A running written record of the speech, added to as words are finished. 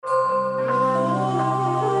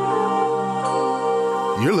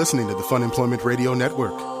You're listening to the Fun Employment Radio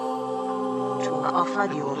Network. The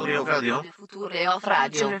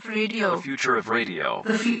future of radio.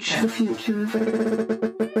 The future of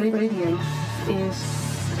radio is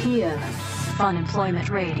here.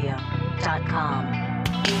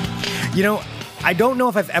 funemploymentradio.com. You know, I don't know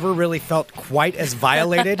if I've ever really felt quite as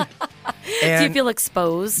violated. Do you feel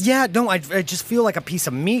exposed? Yeah, no, I just feel like a piece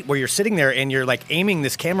of meat where you're sitting there and you're like aiming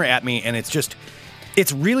this camera at me and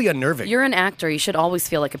it's really unnerving. You're an actor. You should always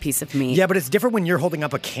feel like a piece of meat. Yeah, but it's different when you're holding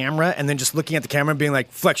up a camera and then just looking at the camera and being like,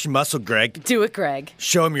 flex your muscle, Greg. Do it, Greg.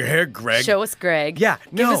 Show him your hair, Greg. Show us, Greg. Yeah,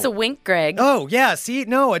 no. Give us a wink, Greg. Oh, yeah, see?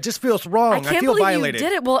 No, it just feels wrong. I can't feel believe violated. you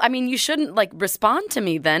did it. Well, I mean, you shouldn't, respond to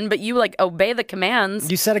me then, but you, obey the commands.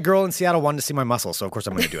 You said a girl in Seattle wanted to see my muscle, so of course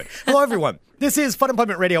I'm going to do it. Hello, everyone. This is Fun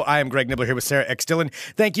Employment Radio. I am Greg Nibbler here with Sarah X. Dillon.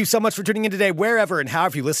 Thank you so much for tuning in today, wherever and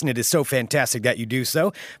however you listen. It is so fantastic that you do so.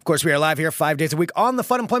 Of course, we are live here 5 days a week on the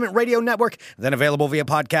Fun Employment Radio Network, then available via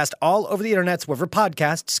podcast all over the internets, wherever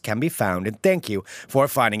podcasts can be found. And thank you for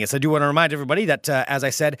finding us. I do want to remind everybody that, as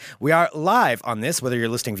I said, we are live on this, whether you're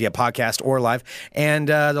listening via podcast or live. And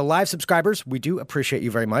the live subscribers, we do appreciate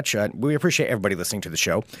you very much. We appreciate everybody listening to the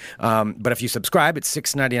show. But if you subscribe, it's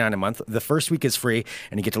 $6.99 a month. The first week is free,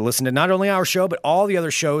 and you get to listen to not only our show, but all the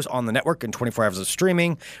other shows on the network and 24 hours of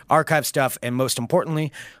streaming, archive stuff, and most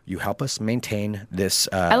importantly, you help us maintain this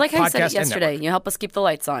I like how you said it podcast and yesterday. network. You help us keep the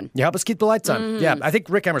lights on. You help us keep the lights on. Yeah, I think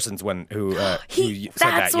Rick Emerson's one who said that.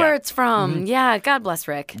 That's where it's from. Yeah, God bless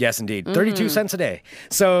Rick. Yes, indeed. 32 cents a day.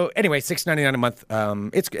 So anyway, $6.99 a month.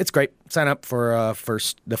 It's great. Sign up for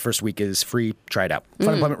the first week is free. Try it out.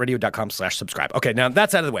 funemploymentradio.com/subscribe. Okay, now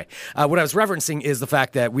that's out of the way. What I was referencing is the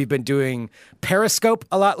fact that we've been doing Periscope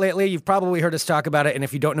a lot lately. You've probably heard us talk about it. And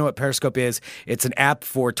if you don't know what Periscope is, it's an app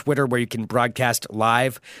for Twitter where you can broadcast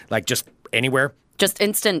live, just anywhere. Just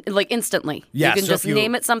instantly. Yeah, you can so just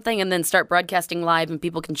name it something and then start broadcasting live, and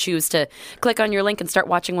people can choose to click on your link and start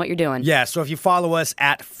watching what you're doing. Yeah, so if you follow us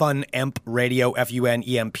at FunEmp Radio,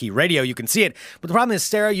 FUNEMP Radio, you can see it. But the problem is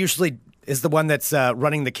Sarah usually is the one that's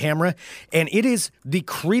running the camera, and it is the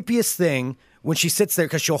creepiest thing when she sits there,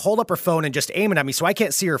 because she'll hold up her phone and just aim it at me so I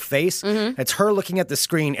can't see her face. It's her looking at the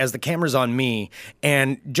screen as the camera's on me,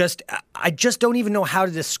 and I just don't even know how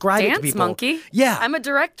to describe it to people. Monkey? Yeah. I'm a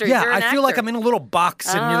director. Yeah, You're an I feel like actor. I'm in a little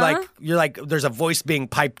box, and you're like, there's a voice being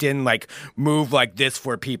piped in, move like this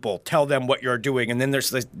for people, tell them what you're doing, and then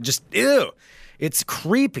there's just, ew. It's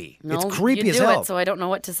creepy. No, it's creepy you as do hell. it, so I don't know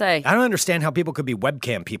what to say. I don't understand how people could be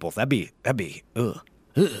webcam people. That'd be, ugh.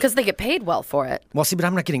 Because they get paid well for it. Well, see, but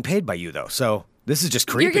I'm not getting paid by you, though, so this is just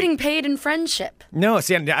creepy. You're getting paid in friendship. No,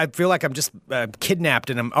 see, I feel like I'm just kidnapped,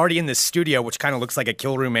 and I'm already in this studio, which kind of looks like a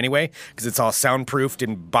kill room anyway, because it's all soundproofed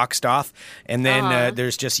and boxed off, and then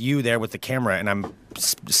there's just you there with the camera, and I'm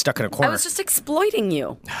stuck in a corner. I was just exploiting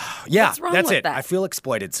you. Yeah, What's wrong that's with it. that? I feel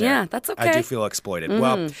exploited, Sarah. Yeah, that's okay. I do feel exploited.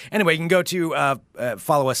 Well, anyway, you can go to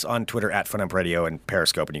follow us on Twitter at FunUmp Radio and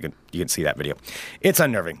Periscope, and you can see that video. It's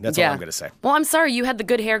unnerving. That's all I'm going to say. Well, I'm sorry. You had the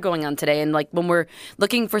good hair going on today, and when we're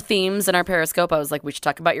looking for themes in our Periscope, I was like, we should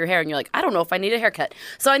talk about your hair, and you're like, I don't know if I need a haircut.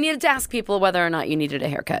 So I needed to ask people whether or not you needed a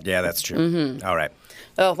haircut. Yeah, that's true. All right.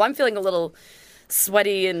 Oh, well, I'm feeling a little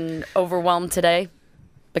sweaty and overwhelmed today.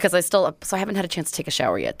 Because I haven't had a chance to take a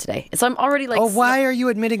shower yet today. So I'm already why are you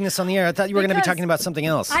admitting this on the air? I thought you were going to be talking about something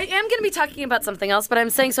else. I am going to be talking about something else, but I'm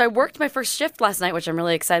saying, so I worked my first shift last night, which I'm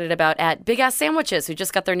really excited about, at Big Ass Sandwiches, who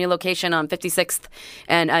just got their new location on 56th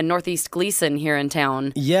and Northeast Gleason here in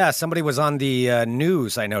town. Yeah, somebody was on the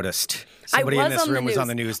news, I noticed. Somebody in this room was on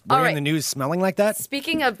the news. Were you in the news smelling like that?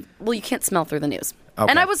 Speaking of, well, you can't smell through the news. Okay.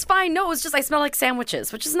 And I was fine. No, it was just I smell like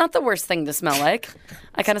sandwiches, which is not the worst thing to smell like.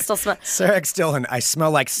 I kind of still smell. Sarah X. Dillon, I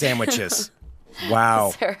smell like sandwiches.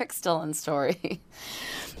 Wow. Sarah X. Dillon story.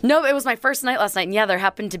 No, it was my first night last night, and yeah, there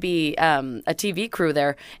happened to be a TV crew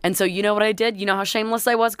there. And so you know what I did? You know how shameless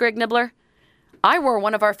I was, Greg Nibbler? I wore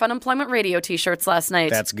one of our Fun Employment Radio T-shirts last night.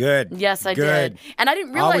 That's good. Yes, I did. And I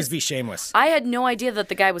didn't realize. Always be shameless. I had no idea that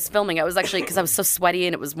the guy was filming. I was actually, because I was so sweaty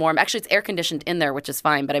and it was warm. Actually, it's air conditioned in there, which is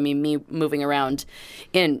fine. But I mean, me moving around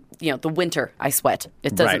in, the winter, I sweat.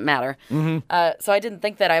 It doesn't matter. So I didn't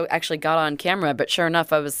think that I actually got on camera. But sure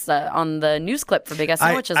enough, I was on the news clip for Big Ass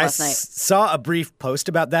Sandwiches last night. I saw a brief post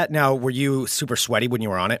about that. Now, were you super sweaty when you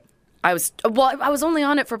were on it? I was only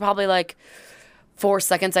on it for probably 4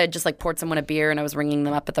 seconds. I had just poured someone a beer and I was ringing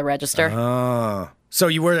them up at the register. Oh. So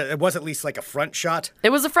it was at least a front shot?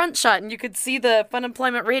 It was a front shot, and you could see the Fun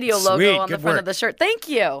Employment Radio logo on the front of the shirt. Thank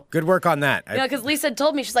you. Good work on that. Because Lisa had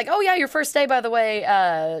told me, she's like, oh yeah, your first day, by the way,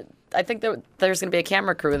 I think there's going to be a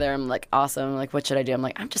camera crew there. I'm like, awesome. I'm like, what should I do? I'm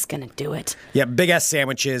like, I'm just going to do it. Yeah, Big Ass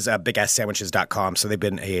Sandwiches, bigasssandwiches.com. So they've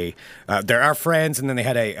been they're our friends, and then they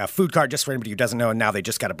had a food cart just for anybody who doesn't know, and now they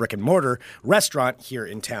just got a brick and mortar restaurant here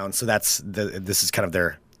in town. So this is kind of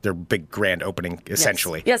their big grand opening,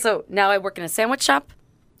 essentially. Yes. Yeah, so now I work in a sandwich shop.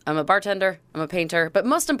 I'm a bartender, I'm a painter, but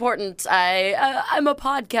most important, I'm a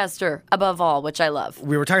podcaster above all, which I love.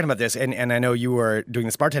 We were talking about this, and I know you were doing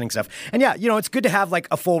this bartending stuff. And yeah, it's good to have like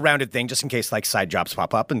a full-rounded thing just in case like side jobs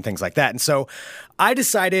pop up and things like that. And so I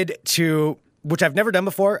decided to, which I've never done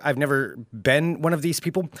before. I've never been one of these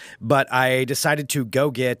people, but I decided to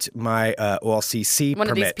go get my OLCC one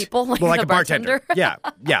permit. One of these people? Like a bartender. Yeah.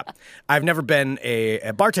 I've never been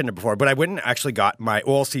a bartender before, but I went and actually got my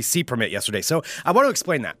OLCC permit yesterday. So I want to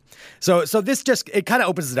explain that. So this it kind of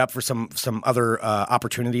opens it up for some other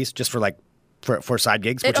opportunities just for like for side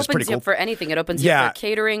gigs, which is pretty cool. It opens you up for anything. It opens you up for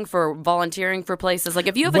catering, for volunteering for places. Like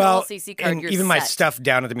if you have an OLCC card, and you're even set. My stuff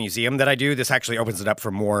down at the museum that I do, this actually opens it up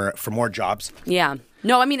for more jobs. Yeah.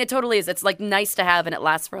 No, I mean, it totally is. It's like nice to have, and it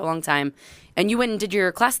lasts for a long time. And you went and did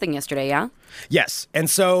your class thing yesterday, yeah? Yes. And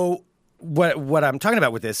so what I'm talking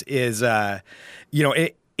about with this is,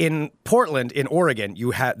 in Portland, in Oregon,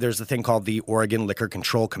 there's a thing called the Oregon Liquor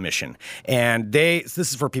Control Commission, and this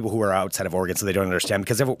is for people who are outside of Oregon, so they don't understand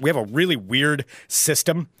because we have a really weird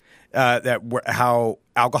system how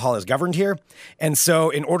alcohol is governed here, and so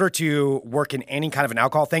in order to work in any kind of an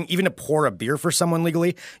alcohol thing, even to pour a beer for someone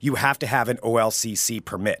legally, you have to have an OLCC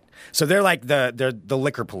permit. So they're like the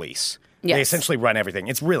liquor police. Yes. They essentially run everything.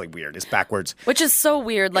 It's really weird. It's backwards. Which is so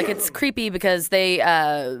weird. Like, it's creepy because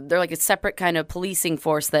they're like a separate kind of policing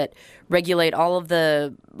force that regulate all of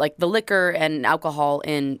the liquor and alcohol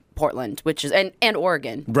in Portland, which is and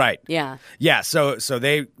Oregon. Right. Yeah. Yeah. So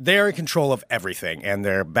they're in control of everything, and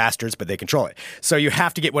they're bastards, but they control it. So you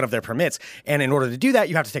have to get one of their permits, and in order to do that,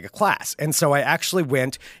 you have to take a class. And so I actually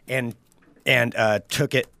went and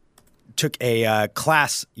took a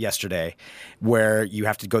class yesterday where you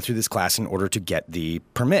have to go through this class in order to get the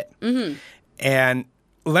permit. Mm-hmm. And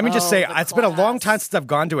let me just say, it's been a long time since I've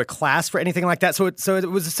gone to a class for anything like that. So it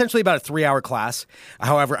was essentially about a 3-hour class.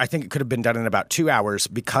 However, I think it could have been done in about 2 hours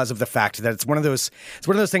because of the fact that it's one of those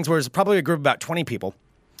things where it's probably a group of about 20 people.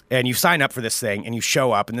 And you sign up for this thing, and you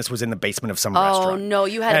show up, and this was in the basement of some restaurant. Oh, no,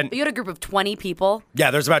 you had a group of 20 people?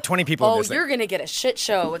 Yeah, there's about 20 people in this thing. You're going to get a shit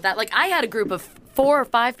show with that. Like, I had a group of 4 or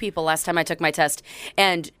 5 people last time I took my test,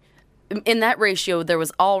 and in that ratio, there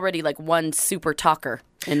was already, like, one super talker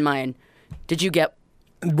in mine. Did you get...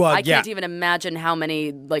 Well, I can't even imagine how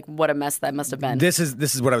many, like, what a mess that must have been. This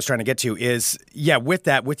is what I was trying to get to is,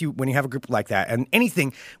 with you, when you have a group like that, and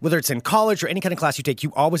anything, whether it's in college or any kind of class you take,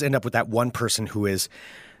 you always end up with that one person who is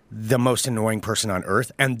the most annoying person on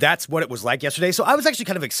earth. And that's what it was like yesterday. So I was actually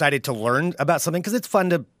kind of excited to learn about something because it's fun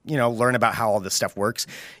to, learn about how all this stuff works,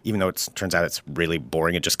 even though it turns out it's really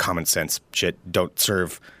boring and just common sense shit. Don't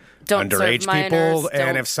serve underage people.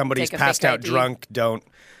 And if somebody's passed out drunk, don't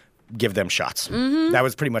give them shots. Mm-hmm. That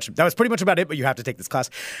was pretty much about it, but you have to take this class.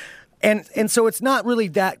 And so it's not really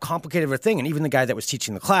that complicated of a thing. And even the guy that was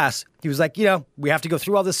teaching the class, he was like, we have to go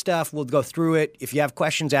through all this stuff. We'll go through it. If you have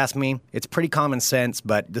questions, ask me. It's pretty common sense,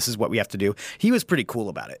 but this is what we have to do. He was pretty cool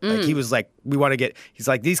about it. Like, he was like, he's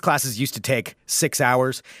like, these classes used to take 6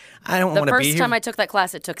 hours. I don't want to be here. The first time I took that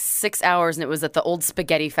class, it took 6 hours, and it was at the old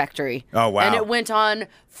spaghetti factory. Oh, wow. And it went on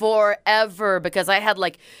forever because I had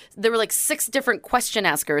there were 6 different question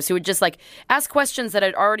askers who would just ask questions that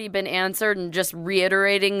had already been answered and just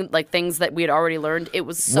reiterating things that we had already learned. It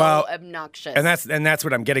was so obnoxious. And that's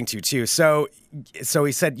what I'm getting to too. So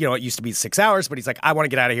he said, it used to be 6 hours, but he's like, I want to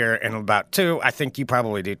get out of here in about 2. I think you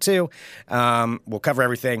probably do too. We'll cover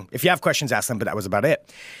everything. If you have questions, ask them, but that was about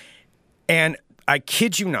it. And I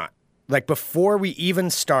kid you not, before he even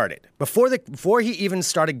started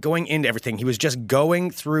going into everything, he was just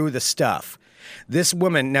going through the stuff. This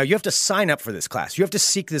woman, now you have to sign up for this class. You have to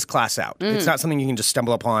seek this class out. It's not something you can just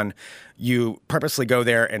stumble upon. You purposely go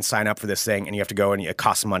there and sign up for this thing, and you have to go, and it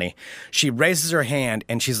costs money. She raises her hand,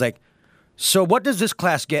 and she's like, so what does this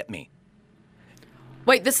class get me?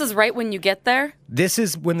 Wait, this is right when you get there? This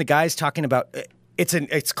is when the guy's talking about...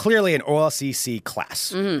 It's clearly an OLCC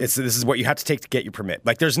class. Mm-hmm. This is what you have to take to get your permit.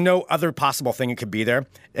 There's no other possible thing it could be there.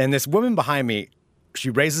 And this woman behind me,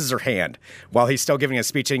 she raises her hand while he's still giving a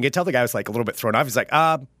speech. And you can tell the guy was a little bit thrown off. He's like,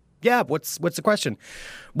 yeah, what's the question?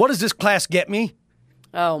 What does this class get me?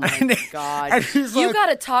 Oh, my God. You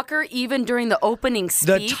got a talker even during the opening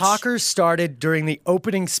speech? The talker started during the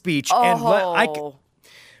opening speech. Oh. And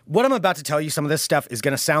what I'm about to tell you, some of this stuff is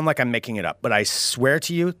going to sound like I'm making it up. But I swear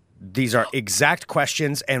to you, These are exact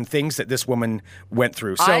questions and things that this woman went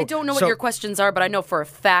through. So, I don't know what your questions are, but I know for a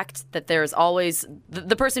fact that there's always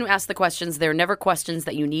the person who asks the questions. They're never questions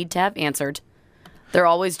that you need to have answered. They're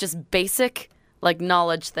always just basic, like,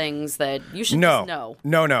 knowledge things that you should just know.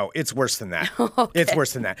 No. It's worse than that. Okay. It's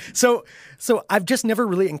worse than that. So I've just never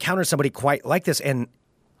really encountered somebody quite like this. And,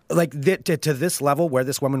 like, to this level where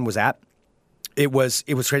this woman was at, it was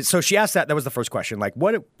crazy. So she asked that. That was the first question. Like,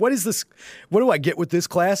 what is this? What do I get with this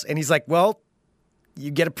class? And he's like, well, you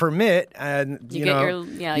get a permit, and you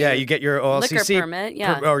get your OLCC liquor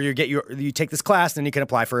permit, or you take this class, and then you can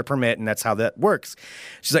apply for a permit, and that's how that works.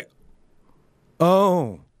 She's like,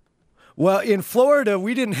 oh, well, in Florida,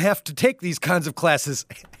 we didn't have to take these kinds of classes,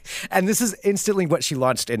 and this is instantly what she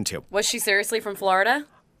launched into. Was she seriously from Florida?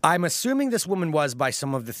 I'm assuming this woman was by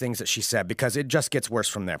some of the things that she said, because it just gets worse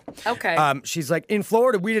from there. Okay. She's like, in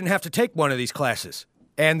Florida, we didn't have to take one of these classes.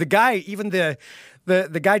 And the guy, even the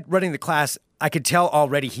guy running the class, I could tell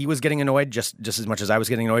already he was getting annoyed just as much as I was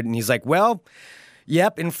getting annoyed. And he's like, well,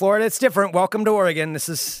 yep, in Florida, it's different. Welcome to Oregon. This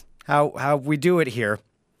is how we do it here.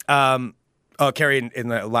 Carrie in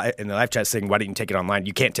the live chat saying, why didn't you take it online?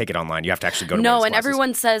 You can't take it online. You have to actually go to one of these and classes.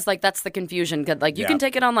 Everyone says, like, that's the confusion. Like, you can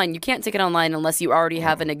take it online. You can't take it online unless you already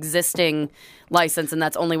have an existing license, and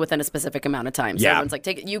that's only within a specific amount of time. So everyone's like,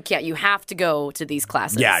 take it. You can't. You have to go to these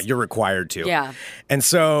classes. Yeah, you're required to. Yeah. And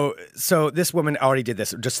so this woman already did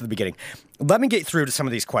this just at the beginning. Let me get through to some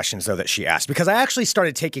of these questions, though, that she asked, because I actually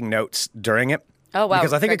started taking notes during it. Oh, wow.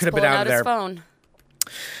 Because I think it could have been out of there. His phone.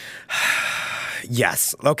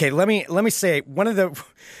 Yes. Okay. Let me say one of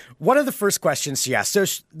the first questions she asked. So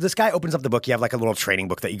this guy opens up the book. You have like a little training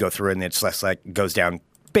book that you go through, and it's just like goes down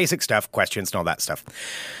basic stuff, questions, and all that stuff.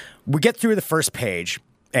 We get through the first page,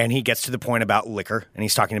 and he gets to the point about liquor, and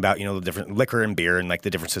he's talking about the different liquor and beer and like the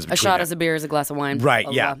differences between a shot is a beer is a glass of wine. Right.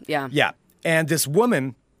 Yeah. And this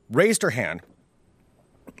woman raised her hand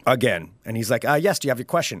again, and he's like, "Yes. Do you have your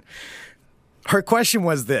question?" Her question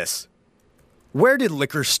was this: where did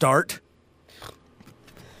liquor start?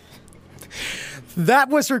 That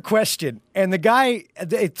was her question. And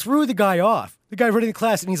it threw the guy off. The guy running the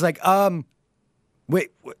class, and he's like,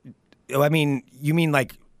 wait, I mean, you mean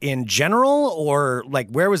like in general, or like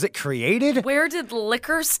where was it created? Where did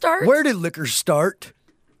liquor start? Where did liquor start?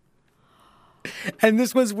 And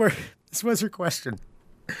this was her question.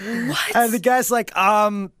 What? And the guy's like,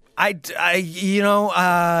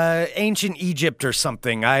 ancient Egypt or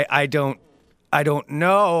something. I don't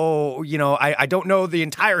know. I don't know the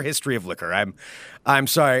entire history of liquor. I'm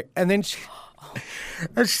sorry. And then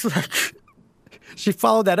she's like, she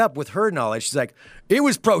followed that up with her knowledge. She's like, it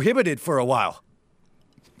was prohibited for a while.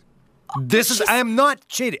 I am not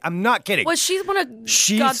kidding. I'm not kidding. Was she one of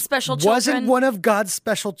God's special children? Wasn't one of God's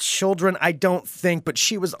special children, I don't think, but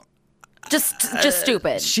she was just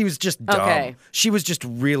stupid. She was just dumb. Okay. She was just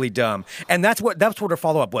really dumb. And that's what her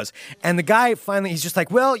follow-up was. And the guy finally, he's just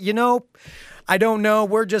like, well, I don't know.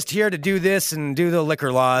 We're just here to do this and do the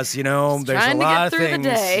liquor laws. There's a lot of things.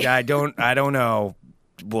 Yeah, I don't know.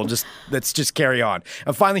 Let's just carry on.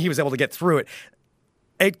 And finally, he was able to get through it.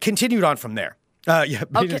 It continued on from there. In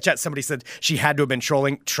the chat, somebody said she had to have been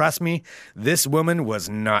trolling. Trust me, this woman was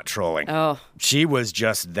not trolling. Oh, she was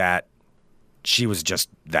just that. She was just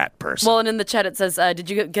that person. Well, and in the chat it says,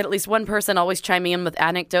 did you get at least one person always chiming in with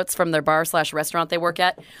anecdotes from their bar/restaurant they work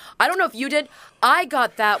at? I don't know if you did. I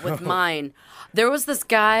got that with mine. There was this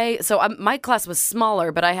guy, so my class was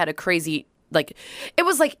smaller, but I had a crazy, it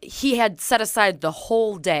was like he had set aside the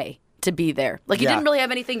whole day to be there. Like, he didn't really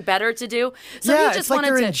have anything better to do. So he just it's like wanted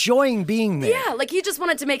they're to enjoying being there. Yeah, like he just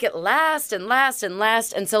wanted to make it last and last and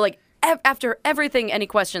last. And so, like, after everything, any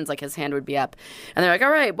questions, like, his hand would be up. And they're like, all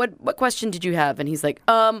right, what question did you have? And he's like,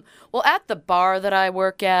 well, at the bar that I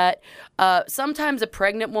work at, sometimes a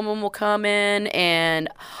pregnant woman will come in, and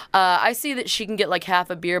I see that she can get, like, half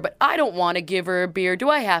a beer, but I don't want to give her a beer. Do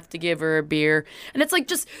I have to give her a beer? And it's, like,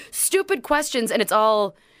 just stupid questions, and it's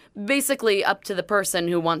all basically up to the person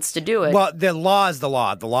who wants to do it. Well, the law is the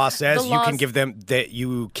law. The law says you can give them, that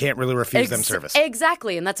you can't really refuse them service.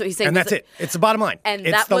 Exactly, and that's what he's saying. And that's it. It's the bottom line. And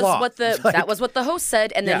it's that the was law. that was what the host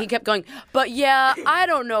said, and then he kept going, but yeah, I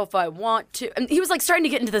don't know if I want to. And he was like starting to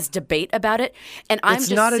get into this debate about it, and I'm it's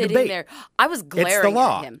just not sitting a debate. there. I was glaring it's the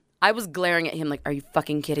law. at him. I was glaring at him like, are you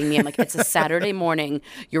fucking kidding me? I'm like, it's a Saturday morning.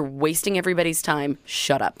 You're wasting everybody's time.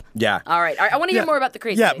 Shut up. Yeah. All right. I want to hear more about the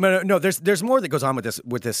crazy. Yeah, no, there's more that goes on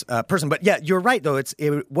with this person. But yeah, you're right, though.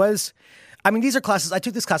 It was, I mean, these are classes. I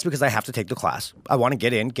took this class because I have to take the class. I want to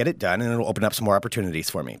get in, get it done, and it'll open up some more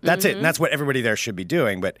opportunities for me. That's it. And that's what everybody there should be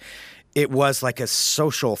doing. But it was like a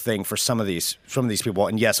social thing for some of these people.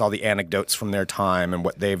 And yes, all the anecdotes from their time and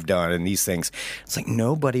what they've done and these things. It's like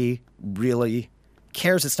nobody really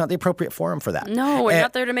cares. It's not the appropriate forum for that. No, we're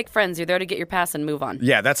not there to make friends. You're there to get your pass and move on.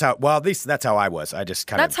 Yeah, at least that's how I was. I just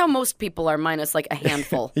kind of... That's how most people are, minus like a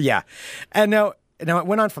handful. Yeah. And now it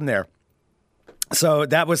went on from there. So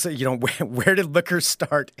that was, where did liquor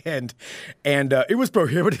start? And it was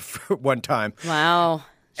prohibitive at one time. Wow.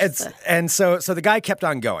 And so the guy kept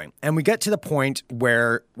on going. And we get to the point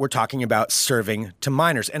where we're talking about serving to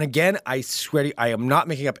minors. And again, I swear to you, I am not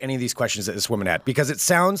making up any of these questions that this woman had because it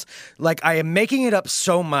sounds like I am making it up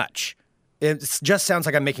so much. It just sounds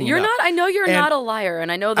like I'm making it up. I know you're not a liar,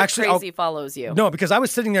 and I know that crazy follows you. No, because I was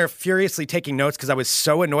sitting there furiously taking notes because I was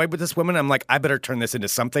so annoyed with this woman. I'm like, I better turn this into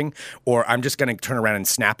something, or I'm just going to turn around and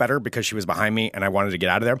snap at her because she was behind me and I wanted to get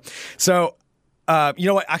out of there. So, you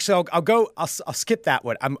know what? Actually, I'll skip that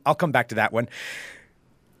one. I'll come back to that one.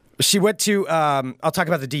 She went to, I'll talk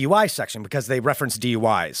about the DUI section because they reference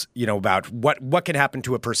DUIs, about what can happen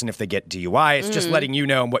to a person if they get DUI. It's just letting you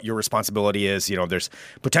know what your responsibility is. There's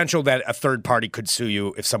potential that a third party could sue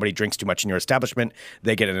you if somebody drinks too much in your establishment,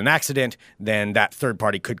 they get in an accident, then that third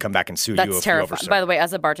party could come back and sue you if you overserve. By the way,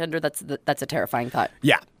 as a bartender, that's a terrifying thought.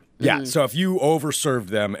 Yeah. Yeah. So if you overserved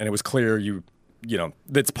them and it was clear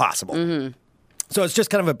that's possible. So it's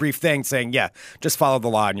just kind of a brief thing saying, yeah, just follow the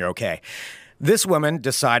law and you're okay. This woman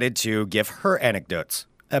decided to give her anecdotes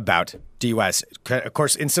about DUIs. Of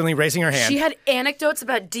course, instantly raising her hand. She had anecdotes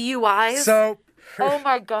about DUIs? So, oh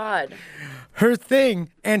my God. Her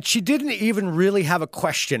thing, and she didn't even really have a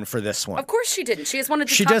question for this one. Of course she didn't. She just wanted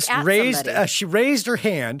to talk at somebody. She raised her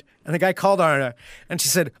hand, and the guy called on her, and she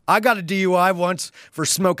said, I got a DUI once for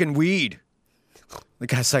smoking weed. The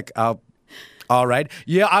guy's like, all right.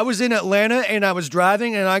 Yeah, I was in Atlanta and I was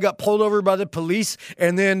driving and I got pulled over by the police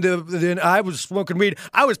and then I was smoking weed.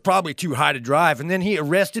 I was probably too high to drive and then he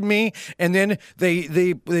arrested me and then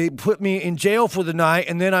they put me in jail for the night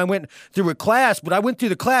and then I went through a class, but I went through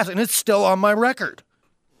the class and it's still on my record.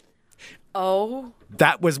 Oh.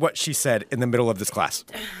 That was what she said in the middle of this class.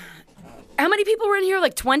 How many people were in here?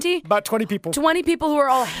 Like 20? About 20 people. 20 people who are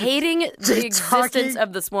all hating the existence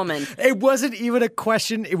of this woman. It wasn't even a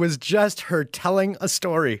question. It was just her telling a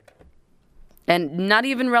story. And not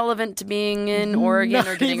even relevant to being in Oregon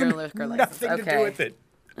or getting her liquor license. Nothing to do with it.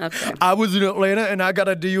 Okay. I was in Atlanta and I got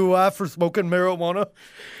a DUI for smoking marijuana.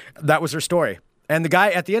 That was her story. And the guy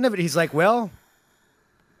at the end of it, he's like, well,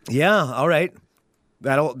 yeah, all right.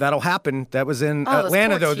 That'll happen. That was in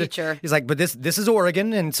Atlanta, though. Teacher. He's like, but this is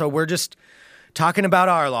Oregon, and so we're just talking about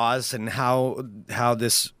our laws and how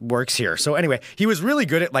this works here. So anyway, he was really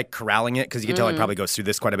good at like corralling it because you can tell he probably goes through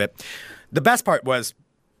this quite a bit. The best part was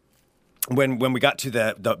when we got to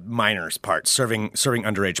the minors part, serving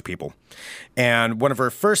underage people, and one of her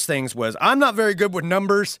first things was, "I'm not very good with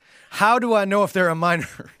numbers. How do I know if they're a minor?"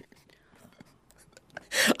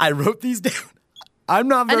 I wrote these down. I'm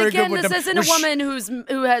not very good with them. And again, this isn't a woman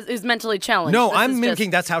who's mentally challenged. No, I'm mimicking.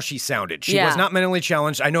 That's how she sounded. She was not mentally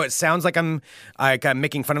challenged. I know it sounds like I'm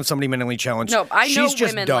making fun of somebody mentally challenged. No, I know she's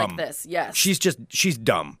just women dumb. like this. Yes, she's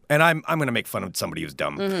dumb, and I'm going to make fun of somebody who's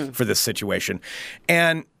dumb for this situation.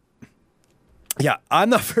 And yeah, I'm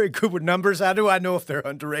not very good with numbers. How do I know if they're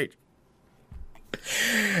underage?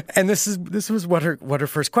 And this was what her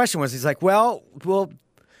first question was. He's like, well.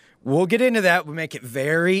 We'll get into that. We'll make it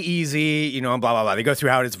very easy, and blah, blah, blah. They go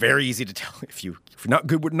through how it's very easy to tell if you're not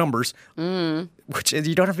good with numbers, which is,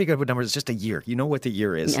 you don't have to be good with numbers. It's just a year. You know what the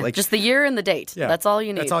year is. Yeah, just the year and the date. Yeah, that's all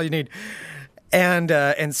you need. That's all you need.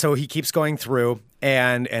 And so he keeps going through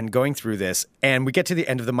and going through this. And we get to the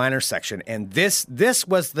end of the minor section. And this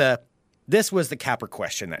was the capper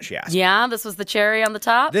question that she asked. Yeah, this was the cherry on the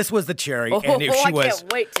top? This was the cherry. Oh, and if she I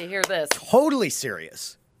can't wait to hear this.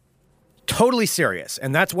 Totally serious.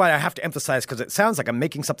 And that's why I have to emphasize, because it sounds like I'm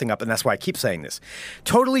making something up, and that's why I keep saying this.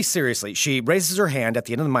 Totally seriously, she raises her hand at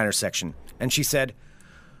the end of the minor section, and she said,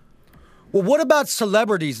 well, what about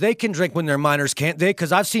celebrities? They can drink when they're minors, can't they?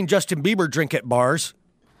 Because I've seen Justin Bieber drink at bars.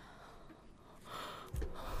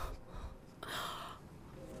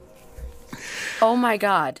 Oh, my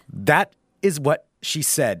God. That is what she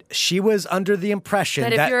said. She was under the impression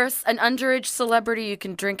that if you're an underage celebrity, you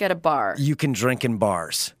can drink at a bar. You can drink in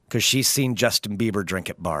bars, because she's seen Justin Bieber drink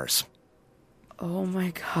at bars. Oh,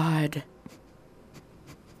 my God.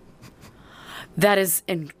 That is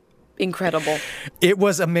incredible. It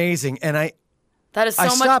was amazing, and that is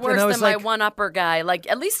so much worse than my one-upper guy. Like,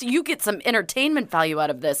 at least you get some entertainment value out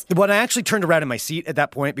of this. When I actually turned around in my seat at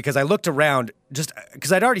that point, because I looked around, just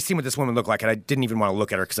because I'd already seen what this woman looked like, and I didn't even want to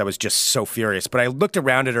look at her because I was just so furious. But I looked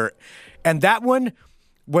around at her, and that one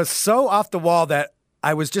was so off the wall that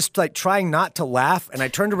I was just like trying not to laugh, and I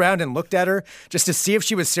turned around and looked at her just to see if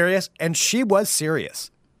she was serious, and she was serious.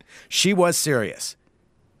 She was serious.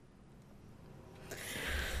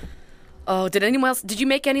 Oh, did anyone else? Did you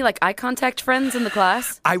make any like eye contact friends in the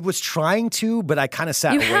class? I was trying to, but I kind of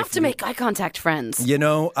sat away. You have to make eye contact friends. You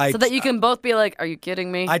know, so that you can both be like, "Are you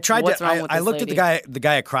kidding me?" I tried What's to. wrong with I this looked lady? at the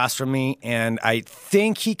guy across from me, and I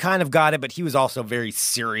think he kind of got it, but he was also very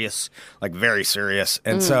serious, like very serious.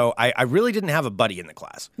 And so I really didn't have a buddy in the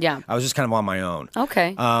class. Yeah, I was just kind of on my own.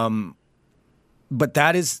 Okay. But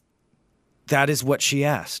that is what she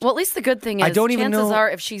asked. Well, at least the good thing is, I don't even chances know- are,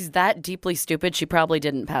 if she's that deeply stupid, she probably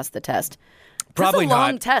didn't pass the test. Probably It's a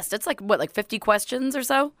long not. test. It's like, what, like 50 questions or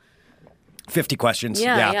so? 50 questions.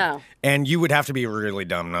 Yeah. And you would have to be really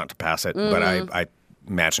dumb not to pass it. But I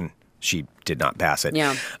imagine she did not pass it.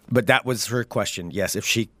 Yeah. But that was her question. Yes,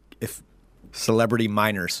 if celebrity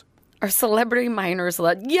minors Are celebrity minors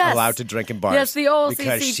allowed? Yes. allowed to drink in bars. Yes, the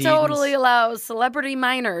Because OLCC totally allows celebrity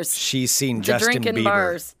minors. She's seen to Justin drink in Bieber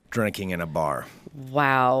bars. drinking in a bar.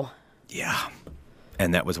 Wow. Yeah.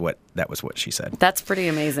 And that was what she said. That's pretty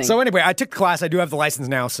amazing. So anyway, I took the class. I do have the license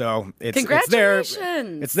now, so it's there.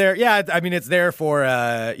 Congratulations. It's there. Yeah, I mean, it's there for you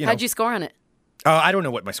know. How'd you score on it? I don't know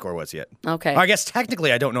what my score was yet. Okay. I guess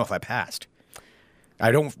technically I don't know if I passed. I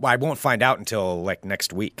won't find out until like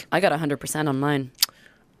next week. I got 100% on mine.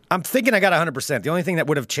 I'm thinking I got 100%. The only thing that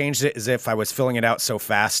would have changed it is if I was filling it out so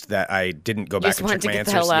fast that I didn't go back Just and check wanted to my get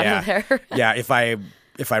answers. the hell out yeah. of there. Yeah,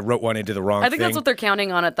 if I wrote one into the wrong I think thing. that's what they're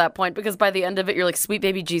counting on at that point, because by the end of it, you're like, sweet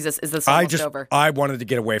baby Jesus, is this almost over? I wanted to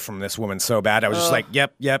get away from this woman so bad. I was just like,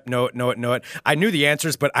 yep, know it. I knew the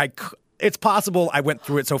answers, but it's possible I went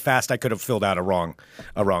through it so fast I could have filled out a wrong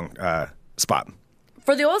spot.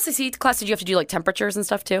 For the OLCC class, did you have to do like temperatures and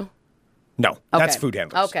stuff too? No, that's food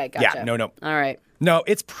handlers. Okay, gotcha. Yeah, no. All right. No,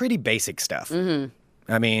 it's pretty basic stuff.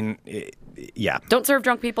 I mean, yeah. Don't serve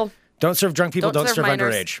drunk people. Don't serve drunk people. Don't serve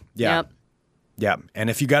minors. underage. Yeah. Yep. Yeah. And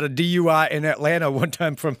if you got a DUI in Atlanta one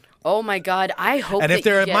time from... Oh, my God. I hope And that if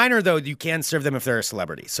they're you a get... minor, though, you can serve them if they're a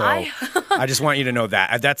celebrity. So I just want you to know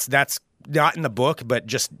that. That's not in the book, but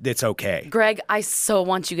just it's okay. Greg, I so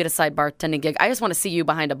want you to get a side bartending gig. I just want to see you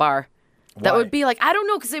behind a bar. That Why? would be like, I don't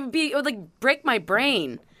know, because it would like break my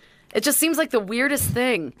brain. It just seems like the weirdest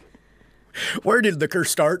thing. Where did liquor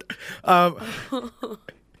start? Yeah,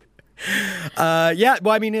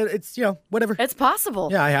 well, I mean, it's whatever. It's possible.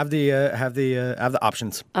 Yeah, I have the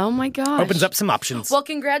options. Oh my gosh. Opens up some options. Well,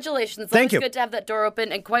 congratulations. Thank you. It's good to have that door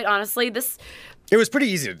open. And quite honestly, It was pretty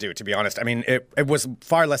easy to do, to be honest. I mean, it was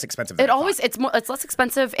far less expensive than I thought. it's less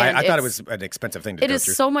expensive. And I thought it was an expensive thing to go through. It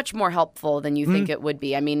is so much more helpful than you think it would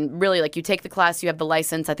be. I mean, really, like you take the class, you have the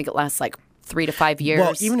license. I think it lasts like 3 to 5 years.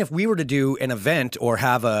 Well, even if we were to do an event or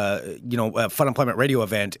have a Fun Employment Radio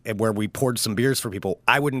event where we poured some beers for people,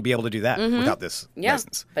 I wouldn't be able to do that without this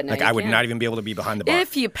license. But now like you I would can. not even be able to be behind the bar.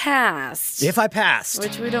 If you passed. If I passed.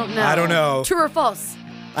 Which we don't know. I don't know. True or false?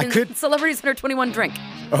 I Can could- celebrities under 21 drink?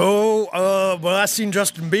 Well, I seen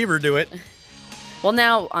Justin Bieber do it. Well,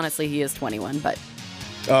 now, honestly, he is 21, but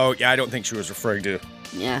Oh, yeah, I don't think she was referring to...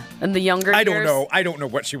 yeah. And the younger I don't years? know. I don't know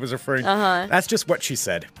what she was referring to. That's just what she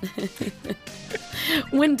said.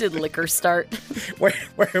 When did liquor start?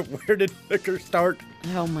 Where did liquor start?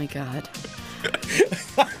 Oh, my God.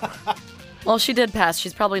 Well, she did pass.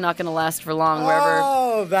 She's probably not going to last for long wherever.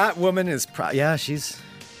 Oh, that woman is... yeah, she's...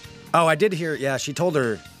 Oh, I did hear... Yeah, she told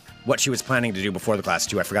her what she was planning to do before the class,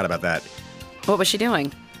 too. I forgot about that. What was she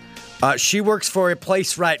doing? She works for a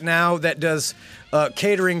place right now that does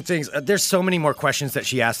catering things. There's so many more questions that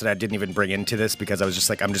she asked that I didn't even bring into this because I was just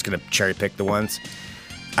like, I'm just going to cherry pick the ones.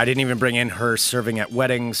 I didn't even bring in her serving at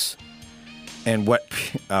weddings and what...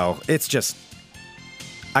 Oh, it's just...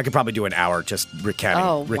 I could probably do an hour just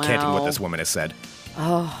recanting what this woman has said.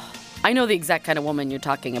 Oh, I know the exact kind of woman you're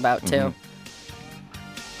talking about, too.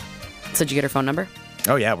 So did you get her phone number?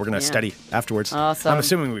 Oh, yeah, we're going to study afterwards. Awesome. I'm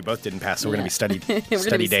assuming we both didn't pass, so we're going to be We're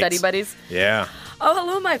going to be dates. study buddies. Yeah. Oh,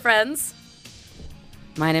 hello, my friends.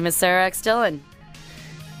 My name is Sarah X. Dillon.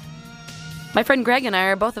 My friend Greg and I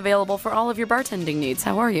are both available for all of your bartending needs.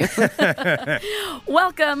 How are you?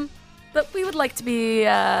 Welcome. But we would like to be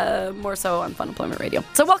more so on Fun Employment Radio.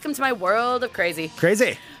 So welcome to my world of crazy.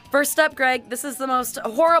 Crazy. First up, Greg, this is the most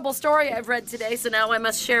horrible story I've read today, so now I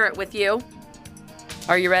must share it with you.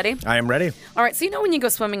 Are you ready? I am ready. All right, so you know when you go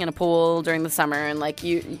swimming in a pool during the summer and like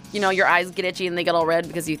you know your eyes get itchy and they get all red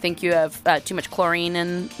because you think you have too much chlorine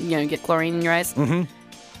and you get chlorine in your eyes? Mm-hmm.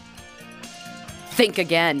 Think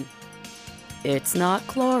again. It's not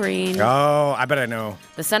chlorine. Oh, I bet I know.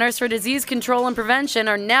 The Centers for Disease Control and Prevention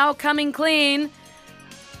are now coming clean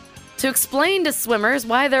to explain to swimmers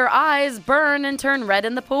why their eyes burn and turn red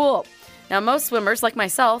in the pool. Now, most swimmers, like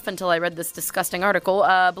myself, until I read this disgusting article,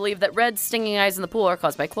 believe that red stinging eyes in the pool are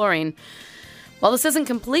caused by chlorine. While this isn't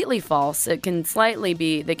completely false, they can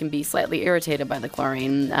be slightly irritated by the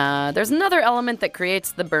chlorine. There's another element that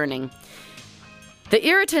creates the burning. The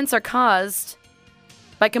irritants are caused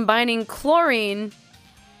by combining chlorine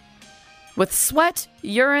with sweat,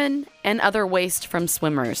 urine, and other waste from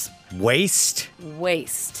swimmers. Waste?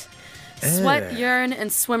 Waste. Sweat, urine,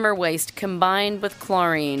 and swimmer waste combined with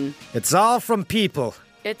chlorine. It's all from people.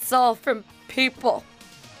 It's all from people.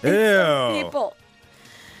 Ew. It's from people.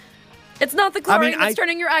 It's not the chlorine that's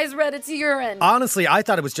turning your eyes red, it's urine. Honestly, I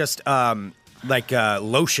thought it was just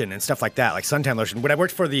lotion and stuff like that, like suntan lotion. When I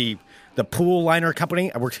worked for the pool liner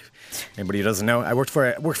company, anybody who doesn't know, I worked for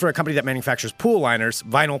a company that manufactures pool liners,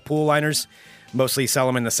 vinyl pool liners, mostly sell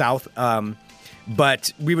them in the South.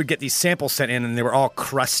 But we would get these samples sent in, and they were all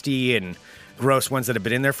crusty and gross ones that had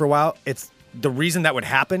been in there for a while. It's the reason that would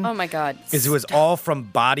happen. Oh my God! Is it was all from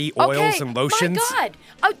body oils and lotions. My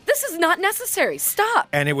God! This is not necessary. Stop.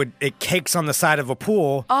 And it cakes on the side of a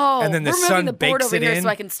pool. Oh, and then the sun the board bakes over it here in. so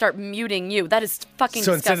I can start muting you. That is fucking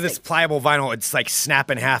So disgusting. instead of this pliable vinyl, it's like snap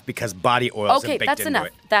in half because body oils have baked that's into enough.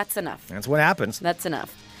 it. That's enough. That's what happens. That's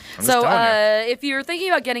enough. I'm So, just telling if you're thinking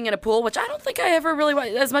about getting in a pool, which I don't think I ever really want,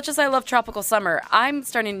 as much as I love tropical summer, I'm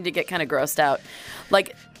starting to get kind of grossed out.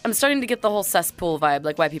 Like, I'm starting to get the whole cesspool vibe,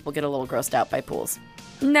 like why people get a little grossed out by pools.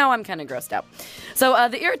 Now I'm kind of grossed out. So,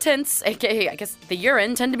 the irritants, aka, I guess, the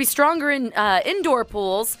urine, tend to be stronger in indoor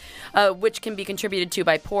pools, which can be contributed to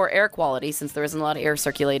by poor air quality, since there isn't a lot of air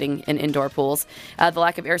circulating in indoor pools. The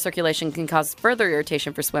lack of air circulation can cause further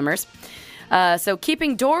irritation for swimmers. So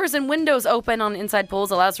keeping doors and windows open on inside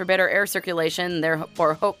pools allows for better air circulation,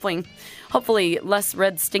 therefore hopefully less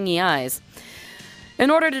red stingy eyes.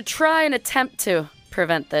 In order to try and attempt to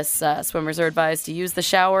prevent this, swimmers are advised to use the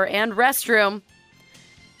shower and restroom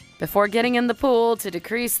before getting in the pool to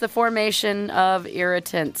decrease the formation of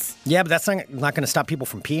irritants. Yeah, but that's not going to stop people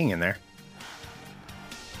from peeing in there.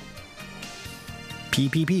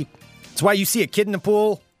 Pee. That's why you see a kid in the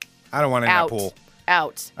pool. I don't want in that pool.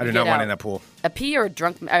 Out. I do not want in that pool. A kid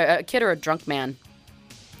or a drunk man.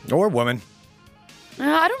 Or woman.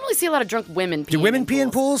 I don't really see a lot of drunk women peeing. Do women pee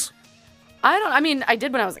in pools? I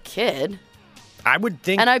did when I was a kid. I would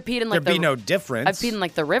think and I peed in like there'd be no difference. I've peed in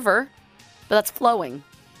like the river, but that's flowing.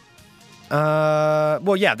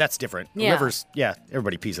 Well, yeah, that's different. Yeah. Rivers, yeah,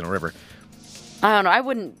 everybody pees in a river. I don't know. I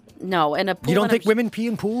wouldn't. No, in a pool. You don't think women pee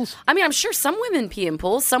in pools? I mean, I'm sure some women pee in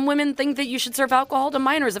pools. Some women think that you should serve alcohol to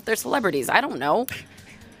minors if they're celebrities. I don't know.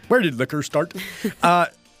 Where did liquor start? All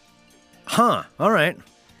right.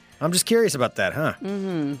 I'm just curious about that, huh?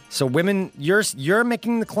 Mm-hmm. So women, you're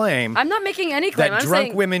making the claim. I'm not making any claim. That I'm drunk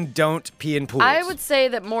saying, women don't pee in pools. I would say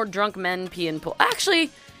that more drunk men pee in pools.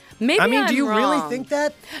 Actually, maybe I'm do you wrong. really think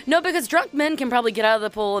that? No, because drunk men can probably get out of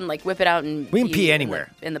the pool and like whip it out and we can pee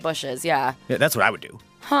anywhere in the bushes. Yeah. Yeah, that's what I would do.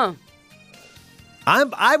 Huh.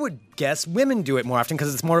 I would guess women do it more often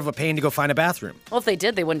because it's more of a pain to go find a bathroom. Well, if they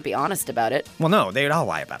did, they wouldn't be honest about it. Well, no, they would all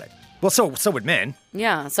lie about it. Well, so would men.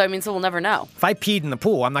 Yeah, so we'll never know. If I peed in the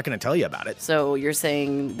pool, I'm not going to tell you about it. So you're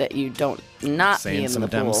saying that you don't pee in the pool. Saying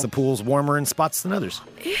sometimes the pool's warmer in spots than others.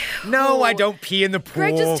 Ew. No, I don't pee in the pool.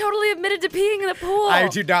 Greg just totally admitted to peeing in the pool. I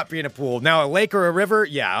do not pee in a pool. Now, a lake or a river,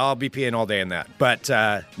 yeah, I'll be peeing all day in that. But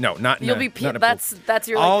no, not in You'll a, be peeing. That's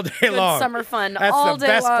your all like, day good long. Summer fun. That's all the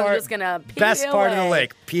day best long. Part, Just gonna pee best part away. of the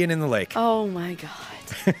lake. Peeing in the lake. Oh my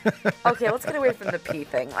god. Okay, let's get away from the pee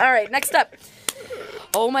thing. All right, next up.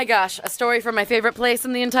 Oh my gosh, a story from my favorite place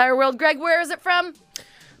in the entire world. Greg, where is it from?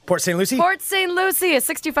 Port St. Lucie? Port St. Lucie. A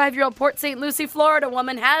 65-year-old Port St. Lucie, Florida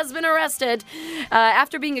woman has been arrested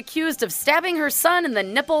after being accused of stabbing her son in the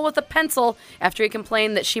nipple with a pencil after he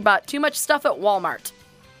complained that she bought too much stuff at Walmart.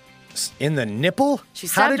 In the nipple? She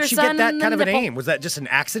How stabbed did her she son get that in kind the of an nipple. aim? Was that just an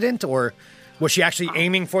accident, or was she actually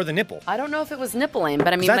aiming for the nipple? I don't know if it was nipple aim,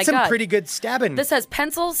 but I mean, That's my some God. pretty good stabbing. This has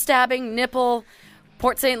pencil, stabbing, nipple,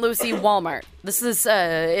 Port St. Lucie, Walmart. This is,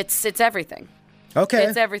 it's everything. Okay.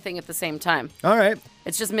 It's everything at the same time. All right.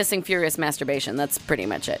 It's just missing furious masturbation. That's pretty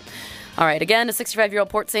much it. All right, again, a 65-year-old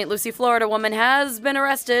Port St. Lucie, Florida woman has been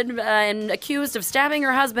arrested and accused of stabbing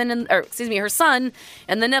her her son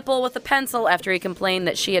in the nipple with a pencil after he complained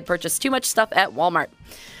that she had purchased too much stuff at Walmart.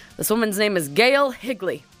 This woman's name is Gail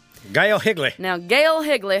Higley. Gail Higley. Now, Gail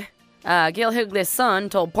Higley's son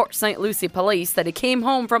told Port St. Lucie police that he came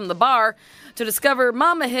home from the bar to discover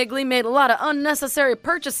Mama Higley made a lot of unnecessary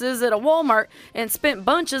purchases at a Walmart and spent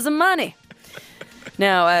bunches of money.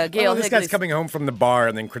 Now, Gail this Higley's guy's coming home from the bar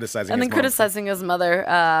and then criticizing his mother.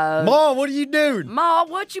 Ma, what are you doing? Ma,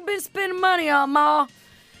 what you been spending money on, Ma?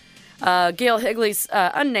 Gail Higley's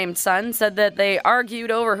unnamed son said that they argued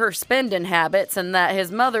over her spending habits and that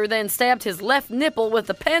his mother then stabbed his left nipple with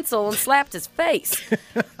a pencil and slapped his face.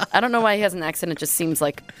 I don't know why he has an accent. It just seems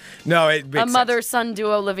like it makes a mother-son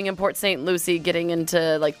duo living in Port St. Lucie getting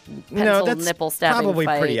into, like, pencil nipple stabbing probably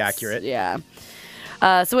fights. pretty accurate. Yeah.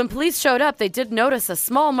 So when police showed up, they did notice a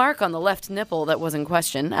small mark on the left nipple that was in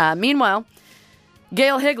question. Meanwhile,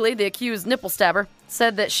 Gail Higley, the accused nipple stabber,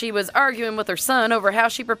 said that she was arguing with her son over how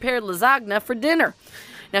she prepared lasagna for dinner.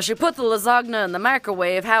 Now, she put the lasagna in the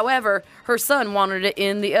microwave. However, her son wanted it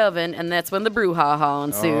in the oven, and that's when the brouhaha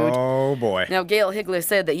ensued. Oh, boy. Now, Gail Higley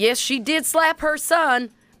said that, yes, she did slap her son,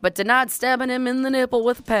 but denied stabbing him in the nipple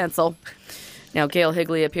with a pencil. Now, Gail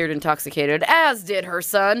Higley appeared intoxicated, as did her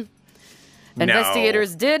son.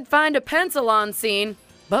 Investigators did find a pencil on scene,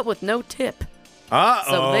 but with no tip. Uh-oh.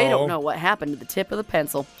 So they don't know what happened to the tip of the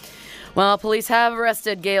pencil. Well, police have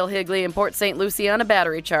arrested Gail Higley in Port St. Lucie on a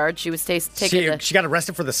battery charge. She was taken She got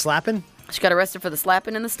arrested for the slapping? She got arrested for the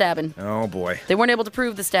slapping and the stabbing. Oh, boy. They weren't able to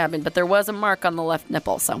prove the stabbing, but there was a mark on the left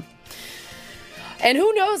nipple, so. And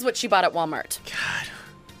who knows what she bought at Walmart? God.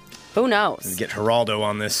 Who knows? Get Geraldo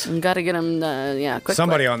on this. Got to get him, quick.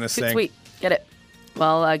 Somebody on this thing. Sweet. Get it.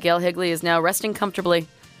 Well, Gail Higley is now resting comfortably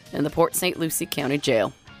in the Port St. Lucie County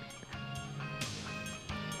Jail.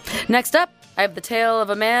 Next up, I have the tale of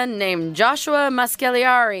a man named Joshua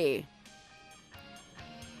Mascaliari.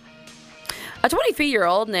 A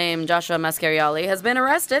 23-year-old named Joshua Mascaliari has been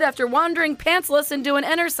arrested after wandering pantsless into an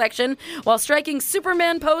intersection while striking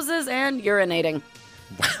Superman poses and urinating.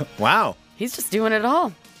 Wow. He's just doing it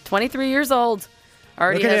all. 23 years old.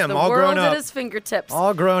 Already Look at has him, the all world grown up. at his fingertips.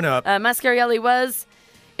 All grown up. Mascaliari was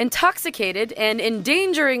intoxicated and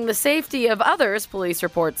endangering the safety of others, police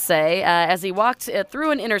reports say, as he walked through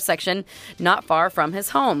an intersection not far from his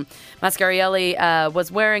home. Mascaliari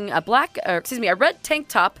was wearing a red tank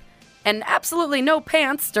top and absolutely no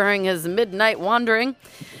pants during his midnight wandering.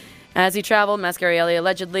 As he traveled, Mascaliari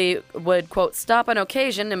allegedly would, quote, stop on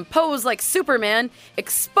occasion and pose like Superman,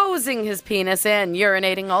 exposing his penis and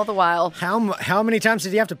urinating all the while. How many times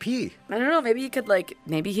did he have to pee? I don't know.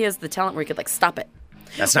 Maybe he has the talent where he could, stop it.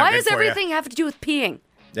 That's not Why good does for everything have to do with peeing?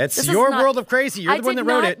 That's your world of crazy. You're the one that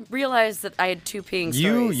wrote it. I did not realize that I had two peeing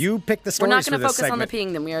stories. You picked the stories. We're not going to to focus on the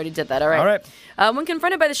peeing, then. We already did that. All right. All right. When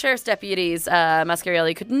confronted by the sheriff's deputies,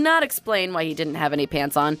 Mascaliari could not explain why he didn't have any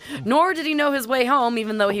pants on, nor did he know his way home,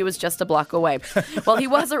 even though he was just a block away. Well, he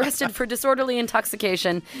was arrested for disorderly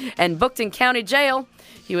intoxication and booked in county jail.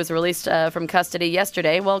 He was released from custody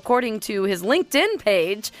yesterday. Well, according to his LinkedIn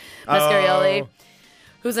page, Mascaliari,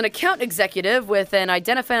 who's an account executive with an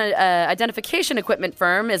identification equipment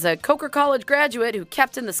firm, is a Coker College graduate who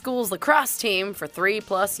captained the school's lacrosse team for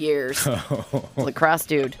 3+ years. Lacrosse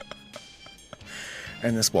dude.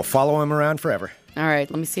 And this will follow him around forever. All right,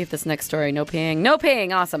 let me see if this next story, no peeing. No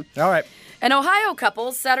peeing, awesome. All right. An Ohio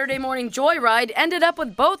couple's Saturday morning joyride ended up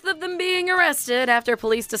with both of them being arrested after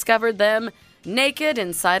police discovered them naked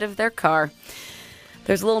inside of their car.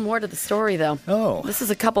 There's a little more to the story, though. Oh. This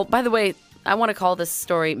is a couple, by the way, I want to call this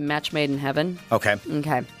story Match Made in Heaven. Okay.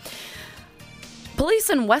 Police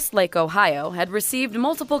in Westlake, Ohio, had received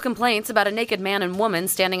multiple complaints about a naked man and woman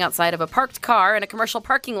standing outside of a parked car in a commercial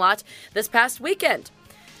parking lot this past weekend.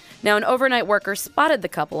 Now, an overnight worker spotted the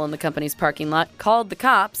couple in the company's parking lot, called the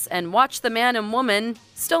cops, and watched the man and woman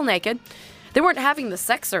still naked. They weren't having the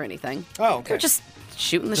sex or anything. Oh, okay. They were just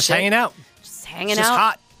shooting the Just shit. hanging out. Just hanging It's out. just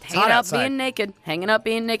hot. It's Hanging hot out, outside. being naked. Hanging out,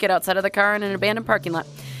 being naked outside of the car in an abandoned parking lot.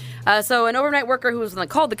 So an overnight worker who was the one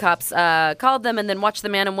that called the cops called them and then watched the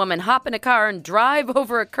man and woman hop in a car and drive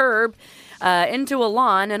over a curb into a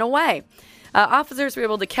lawn and away. Officers were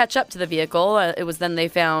able to catch up to the vehicle. It was then they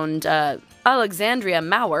found Alexandria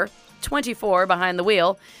Maurer, 24, behind the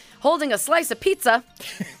wheel, holding a slice of pizza,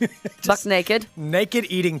 buck naked. Naked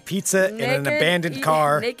eating pizza in an abandoned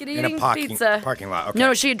car in a parking lot. Okay.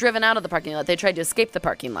 No, she had driven out of the parking lot. They tried to escape the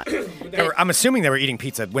parking lot. I'm assuming they were eating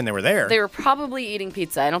pizza when they were there. They were probably eating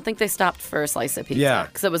pizza. I don't think they stopped for a slice of pizza. Yeah.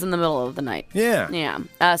 Because it was in the middle of the night. Yeah.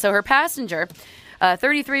 Yeah. So her passenger,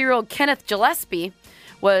 33-year-old Kenneth Gillespie,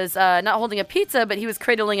 was not holding a pizza, but he was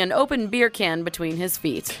cradling an open beer can between his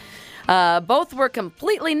feet. Both were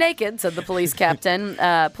completely naked, said the police captain.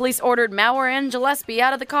 Police ordered Maurer and Gillespie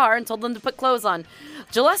out of the car and told them to put clothes on.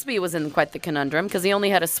 Gillespie was in quite the conundrum because he only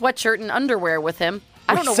had a sweatshirt and underwear with him.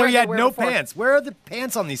 I don't know so where he they had were no before. pants. Where are the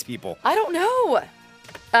pants on these people? I don't know.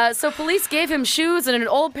 So police gave him shoes and an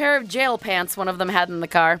old pair of jail pants one of them had in the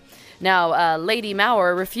car. Now, Lady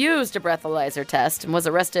Maurer refused a breathalyzer test and was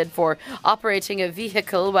arrested for operating a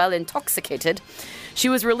vehicle while intoxicated. She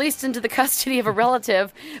was released into the custody of a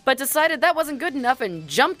relative, but decided that wasn't good enough and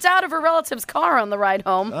jumped out of her relative's car on the ride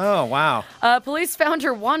home. Oh, wow. Police found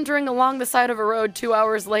her wandering along the side of a road 2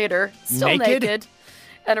 hours later, still naked,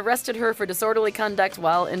 and arrested her for disorderly conduct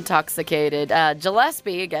while intoxicated.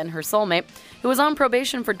 Gillespie, again, her soulmate, who was on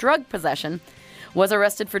probation for drug possession, was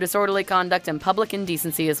arrested for disorderly conduct and public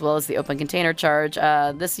indecency, as well as the open container charge.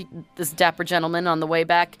 This dapper gentleman, on the way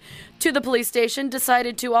back to the police station,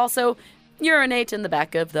 decided to also urinate in the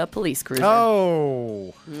back of the police cruiser.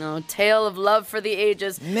 Oh. No, tale of love for the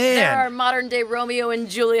ages. Man. There are modern-day Romeo and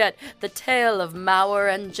Juliet, the tale of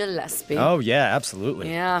Mauer and Gillespie. Oh, yeah, absolutely.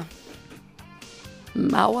 Yeah.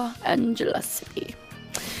 Mauer and Gillespie.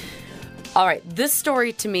 All right, this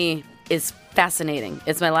story to me is fascinating.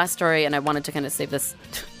 It's my last story, and I wanted to kind of save this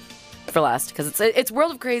for last because it's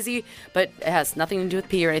World of Crazy, but it has nothing to do with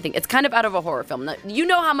pee or anything. It's kind of out of a horror film. Now, you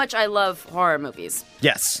know how much I love horror movies.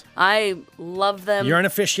 Yes. I love them. You're an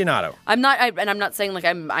aficionado. I'm not, and I'm not saying like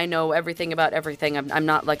I know everything about everything. I'm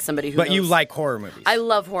not like somebody who. But knows. you like horror movies. I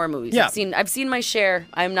love horror movies. Yeah. I've seen my share.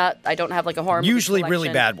 I don't have like a horror movie Usually collection. really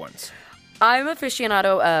bad ones. I'm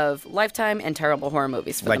aficionado of Lifetime and terrible horror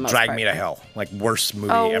movies for the Like most Drag part. Me to Hell. Like worst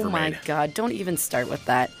movie ever Oh my made. God! Don't even start with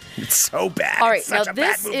that. It's so bad. All right, It's such a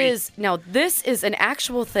bad movie. this is an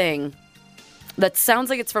actual thing that sounds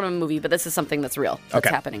like it's from a movie, but this is something that's real. That's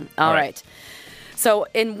Okay. happening. All All right. right. So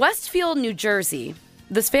in Westfield, New Jersey,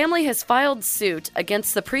 this family has filed suit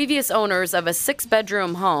against the previous owners of a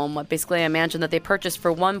 6-bedroom home, basically a mansion that they purchased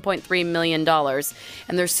for $1.3 million.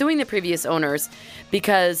 And they're suing the previous owners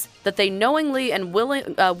because that they knowingly and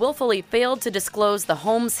willfully failed to disclose the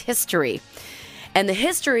home's history. And the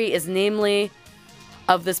history is namely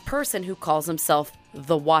of this person who calls himself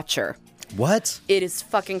the Watcher. What? It is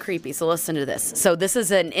fucking creepy, so listen to this. So this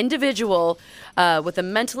is an individual with a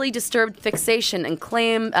mentally disturbed fixation and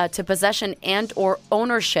claim to possession and or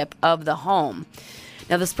ownership of the home.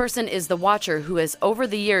 Now, this person is the Watcher who has, over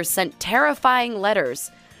the years, sent terrifying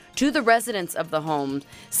letters to the residents of the home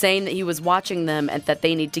saying that he was watching them and that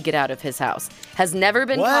they need to get out of his house. Has never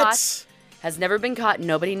been caught. Has never been caught.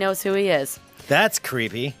 Nobody knows who he is. That's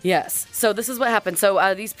creepy. Yes. So this is what happened.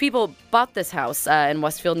 So these people bought this house in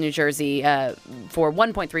Westfield, New Jersey for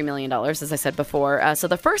 $1.3 million, as I said before. So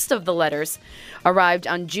the first of the letters arrived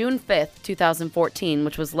on June 5th, 2014,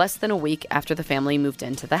 which was less than a week after the family moved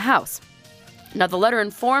into the house. Now, the letter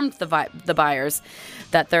informed the buyers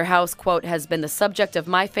that their house, quote, has been the subject of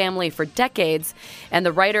my family for decades, and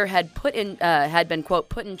the writer had been, quote,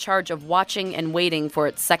 put in charge of watching and waiting for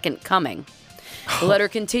its second coming. The letter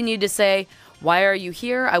continued to say, why are you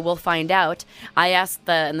here? I will find out. I asked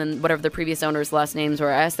and then whatever the previous owner's last names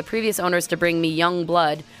were, I asked the previous owners to bring me young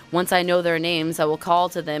blood. Once I know their names, I will call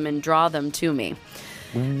to them and draw them to me.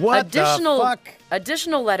 What the fuck?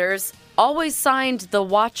 Additional letters, always signed the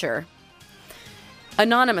Watcher,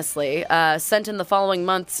 anonymously, sent in the following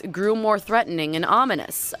months, grew more threatening and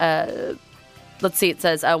ominous. Let's see, it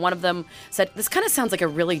says, one of them said, this kind of sounds like a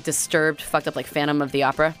really disturbed, fucked up, like Phantom of the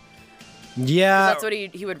Opera. Yeah. That's what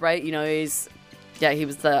he would write. You know, he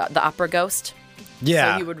was the opera ghost.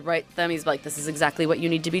 Yeah. So he would write them. He's like, this is exactly what you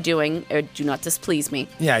need to be doing. Do not displease me.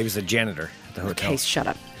 Yeah, he was a janitor at the hotel. Okay, shut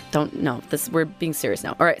up. We're being serious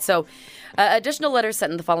now. All right, so additional letters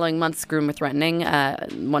sent in the following months grew more threatening.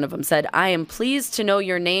 One of them said, I am pleased to know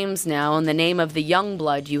your names now and the name of the young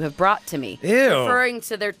blood you have brought to me. Ew. Referring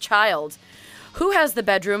to their child, who has the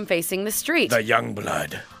bedroom facing the street. The young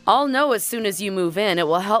blood. I'll know as soon as you move in. It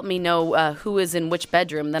will help me know who is in which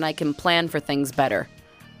bedroom. Then I can plan for things better.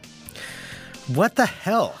 What the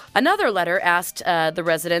hell? Another letter asked the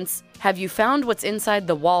residents, have you found what's inside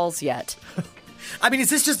the walls yet? I mean, is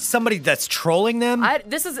this just somebody that's trolling them?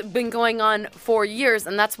 This has been going on for years,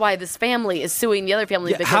 and that's why this family is suing the other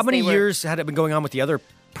family. Because how many years had it been going on with the other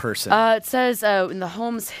person? It says in the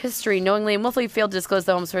home's history, knowingly and willfully failed to disclose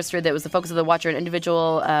the home's history that was the focus of the Watcher and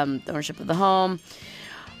individual ownership of the home.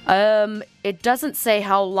 It doesn't say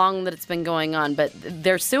how long that it's been going on, but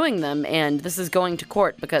they're suing them, and this is going to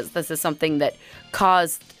court because this is something that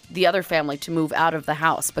caused the other family to move out of the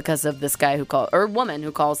house because of this guy woman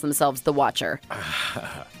who calls themselves the Watcher.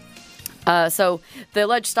 So the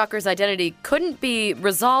alleged stalker's identity couldn't be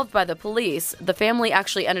resolved by the police. The family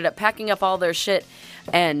actually ended up packing up all their shit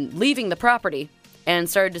and leaving the property and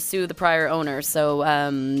started to sue the prior owner. So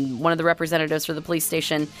one of the representatives for the police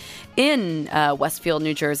station in Westfield,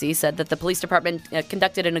 New Jersey, said that the police department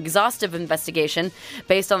conducted an exhaustive investigation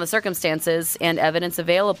based on the circumstances and evidence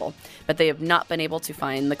available, but they have not been able to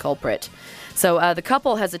find the culprit. So the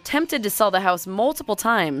couple has attempted to sell the house multiple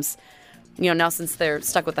times, now since they're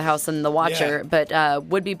stuck with the house and the Watcher, but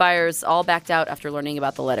would-be buyers all backed out after learning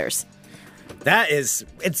about the letters.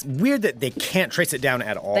 It's weird that they can't trace it down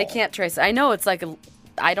at all. They can't trace it. I know, it's like,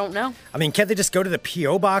 I don't know. I mean, can't they just go to the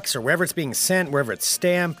P.O. box or wherever it's being sent, wherever it's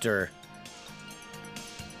stamped, or...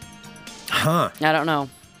 Huh. I don't know.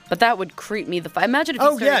 But that would creep me imagine if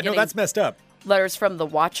you started getting that's messed up. letters from the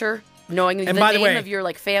Watcher, knowing the name of your,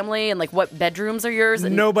 like, family and, like, what bedrooms are yours.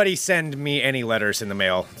 And nobody send me any letters in the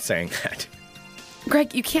mail saying that.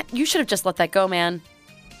 Greg, you should have just let that go, man.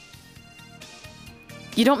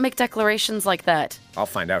 You don't make declarations like that. I'll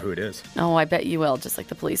find out who it is. Oh, I bet you will, just like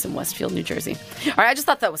the police in Westfield, New Jersey. All right, I just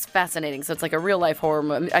thought that was fascinating. So it's like a real-life horror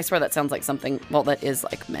movie. I swear that sounds like something, well, that is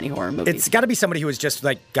like many horror movies. It's got to be somebody who has just,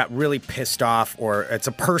 like, got really pissed off, or it's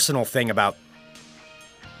a personal thing about...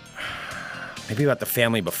 Maybe about the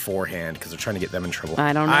family beforehand, because they're trying to get them in trouble.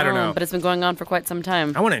 I don't know. But it's been going on for quite some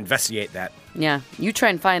time. I want to investigate that. Yeah, you try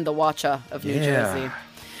and find the Watcher of New Jersey.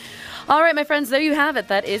 All right, my friends, there you have it.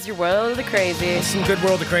 That is your World of the Crazy. Some good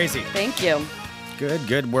World of Crazy. Thank you.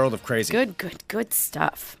 Good World of Crazy. Good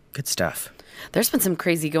stuff. Good stuff. There's been some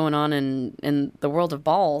crazy going on in the world of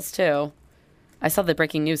balls, too. I saw the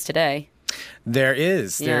breaking news today. There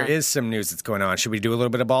is. Yeah. There is some news that's going on. Should we do a little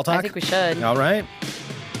bit of ball talk? I think we should. All right.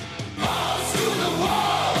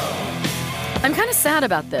 I'm kind of sad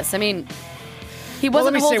about this. I mean, he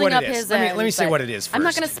wasn't holding up his end. Let me say what it is first. I'm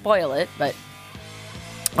not going to spoil it, but...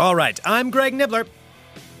 All right, I'm Greg Nibbler.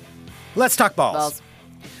 Let's talk balls.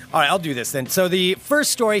 All right, I'll do this then. So the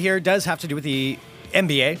first story here does have to do with the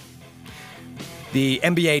NBA. The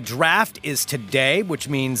NBA draft is today, which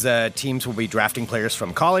means teams will be drafting players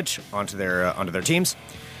from college onto their teams.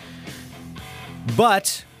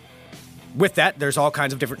 But with that, there's all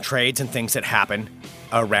kinds of different trades and things that happen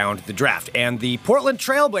around the draft. And the Portland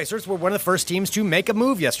Trail Blazers were one of the first teams to make a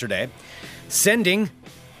move yesterday, sending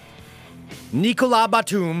Nicolas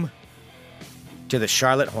Batum to the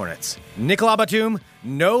Charlotte Hornets. Nicolas Batum,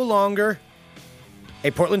 no longer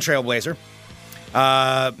a Portland Trail Blazer.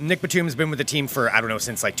 Nick Batum has been with the team for,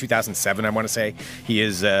 since like 2007, I want to say. He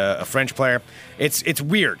is a French player. It's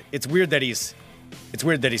weird. It's weird that he's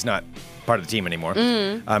not part of the team anymore.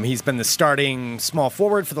 He's been the starting small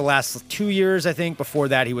forward for the last 2 years, I think. Before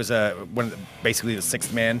that, he was basically the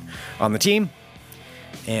sixth man on the team.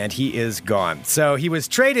 And he is gone. So he was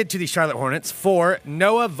traded to the Charlotte Hornets for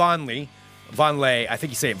Noah Vonleh. I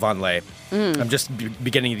think you say it Vonleh. I'm just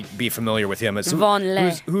beginning to be familiar with him.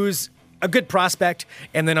 Who's a good prospect.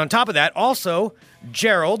 And then on top of that, also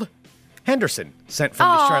Gerald Henderson sent from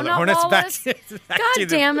the Charlotte Hornets back to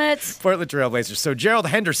the Portland Trail Blazers. So Gerald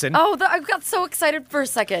Henderson. I got so excited for a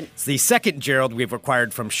second. It's the second Gerald we've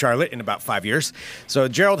acquired from Charlotte in about 5 years. So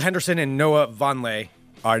Gerald Henderson and Noah Vonleh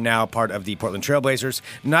are now part of the Portland Trail Blazers.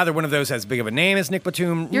 Neither one of those has big of a name as Nick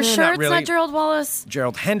Batum. You're sure it's not Gerald Wallace?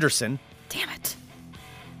 Gerald Henderson. Damn it.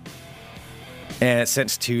 And it's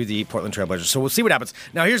sent to the Portland Trail Blazers. So we'll see what happens.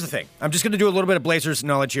 Now, here's the thing. I'm just going to do a little bit of Blazers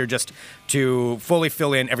knowledge here just to fully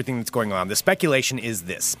fill in everything that's going on. The speculation is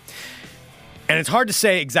this. And it's hard to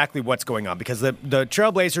say exactly what's going on because the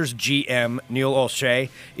Trailblazers GM, Neil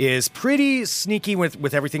Olshey, is pretty sneaky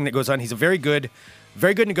with everything that goes on. He's a very good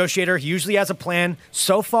negotiator. He usually has a plan.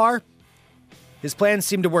 So far, his plans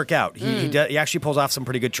seem to work out. He actually pulls off some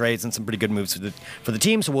pretty good trades and some pretty good moves for the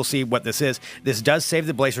team, so we'll see what this is. This does save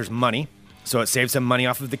the Blazers money, so it saves them money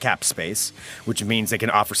off of the cap space, which means they can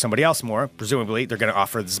offer somebody else more. Presumably, they're going to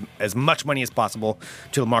offer as much money as possible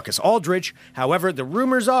to LaMarcus Aldridge. However, the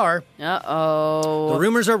rumors are... The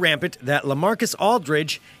rumors are rampant that LaMarcus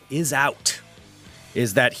Aldridge is out.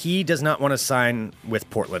 Is that he does not want to sign with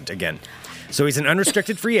Portland again. So he's an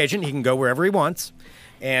unrestricted free agent. He can go wherever he wants.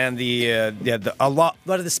 And a lot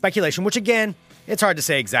of the speculation, which again, it's hard to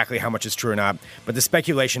say exactly how much is true or not, but the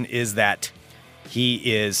speculation is that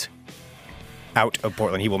he is out of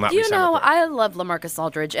Portland. He will not resign with Portland. I love LaMarcus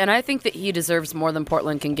Aldridge, and I think that he deserves more than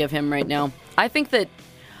Portland can give him right now. I think that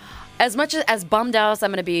as much as bummed out as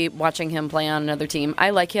I'm going to be watching him play on another team,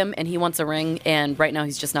 I like him, and he wants a ring, and right now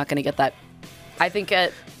he's just not going to get that. I think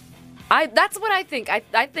that's what I think.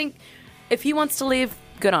 I think if he wants to leave,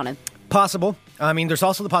 good on him. Possible. I mean, there's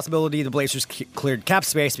also the possibility the Blazers cleared cap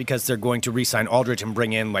space because they're going to re-sign Aldridge and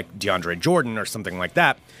bring in like DeAndre Jordan or something like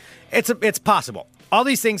that. It's possible. All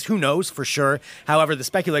these things, who knows for sure. However, the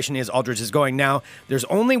speculation is Aldridge is going now. There's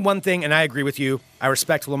only one thing, and I agree with you. I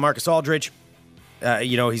respect LaMarcus Aldridge.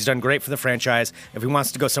 He's done great for the franchise. If he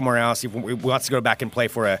wants to go somewhere else, if he wants to go back and play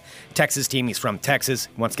for a Texas team, he's from Texas,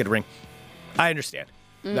 he wants to get a ring. I understand.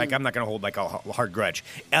 Like, I'm not going to hold like a hard grudge.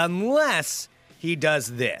 Unless he does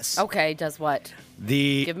this. Okay, does what?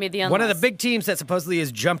 Give me the unless. One of the big teams that supposedly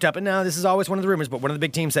has jumped up, and now this is always one of the rumors, but one of the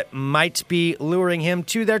big teams that might be luring him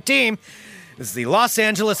to their team, This is the Los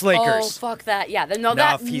Angeles Oh, Lakers. fuck that. Yeah.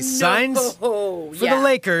 Now, if he signs for the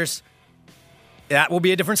Lakers, that will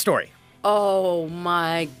be a different story. Oh,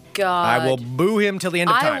 my God. I will boo him till the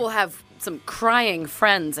end of time. I will have some crying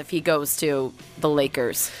friends if he goes to the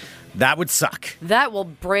Lakers. That would suck. That will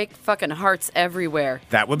break fucking hearts everywhere.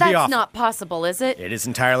 That would be awful. That's not possible, is it? It is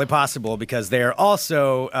entirely possible because they are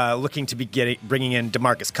also looking to be bringing in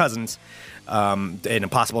DeMarcus Cousins in a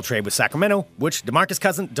possible trade with Sacramento, which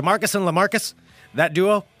DeMarcus and LaMarcus, that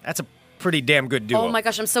duo, that's a pretty damn good duo. Oh my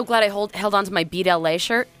gosh, I'm so glad I held on to my Beat LA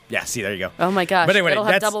shirt. Yeah, see, there you go. Oh my gosh, but anyway, it'll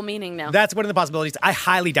have double meaning now. That's one of the possibilities. I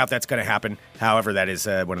highly doubt that's going to happen. However, that is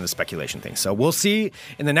one of the speculation things. So we'll see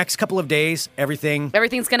in the next couple of days, everything's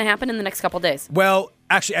going to happen in the next couple of days. Well,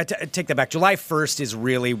 actually, I take that back. July 1st is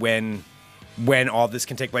really when all this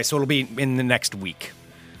can take place. So it'll be in the next week.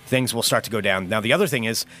 Things will start to go down. Now, the other thing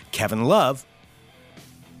is Kevin Love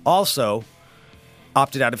also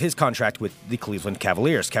opted out of his contract with the Cleveland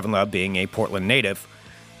Cavaliers. Kevin Love being a Portland native,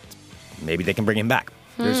 maybe they can bring him back.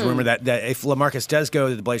 There's a rumor that if LaMarcus does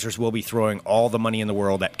go, the Blazers will be throwing all the money in the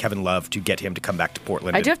world at Kevin Love to get him to come back to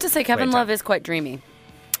Portland. I do have to say, Kevin Love is quite dreamy.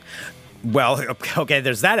 Well, okay,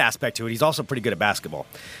 there's that aspect to it. He's also pretty good at basketball.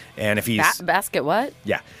 And if he's... Basket what?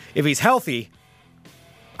 Yeah. If he's healthy,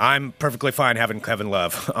 I'm perfectly fine having Kevin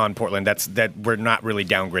Love on Portland. That we're not really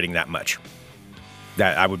downgrading that much.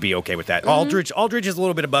 That I would be okay with that. Mm-hmm. Aldridge is a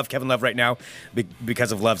little bit above Kevin Love right now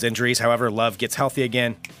because of Love's injuries. However, Love gets healthy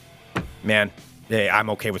again. Man, I'm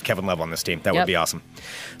okay with Kevin Love on this team. That would be awesome.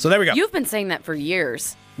 So there we go. You've been saying that for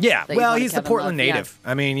years. Yeah. Well, he's Kevin the Portland Love, native.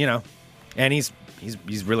 Yeah. I mean, and he's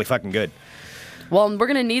really fucking good. Well, we're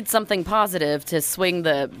gonna need something positive to swing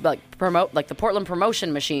the the Portland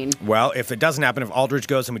promotion machine. Well, if it doesn't happen, if Aldridge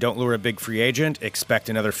goes and we don't lure a big free agent, expect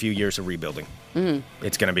another few years of rebuilding. Mm-hmm.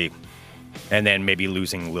 It's gonna be, and then maybe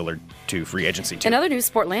losing Lillard to free agency too. In other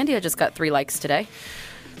news, Sportlandia just got 3 likes today.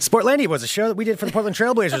 Sportlandia was a show that we did for the Portland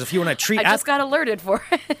Trailblazers. If you want to tweet, I just got alerted for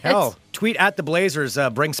it. Hell, tweet at the Blazers,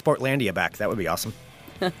 bring Sportlandia back. That would be awesome.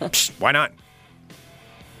 Psh, why not?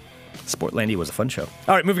 Sportlandia was a fun show.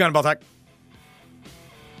 All right, moving on to ball talk.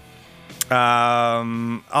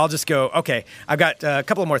 I'll just go. Okay, I've got a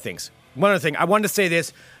couple of more things. One other thing, I wanted to say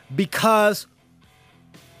this because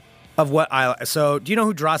of what So, do you know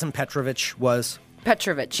who Drazen Petrovic was?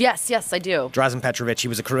 Petrovic, yes, I do. Drazen Petrovic, he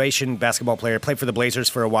was a Croatian basketball player, played for the Blazers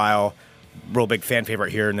for a while, real big fan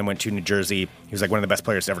favorite here, and then went to New Jersey. He was like one of the best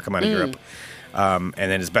players to ever come out of Europe. And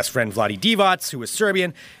then his best friend, Vlade Divac, who was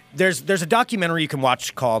Serbian. There's a documentary you can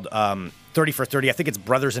watch called 30 for 30. I think it's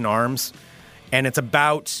Brothers in Arms. And it's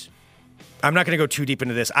about... I'm not going to go too deep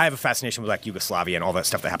into this. I have a fascination with like Yugoslavia and all that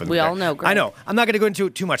stuff that happened. We all know, Greg. I know. I'm not going to go into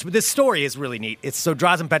it too much, but this story is really neat. So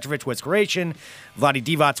Drazen Petrovic was Croatian, Vlade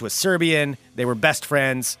Divac was Serbian. They were best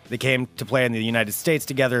friends. They came to play in the United States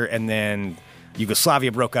together, and then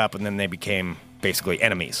Yugoslavia broke up, and then they became basically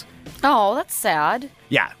enemies. Oh, that's sad.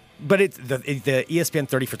 Yeah, but the ESPN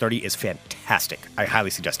 30 for 30 is fantastic. I highly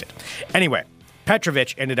suggest it. Anyway,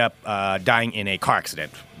 Petrovic ended up dying in a car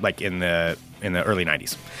accident, like in the early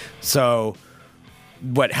 90s. So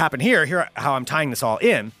what happened here, how I'm tying this all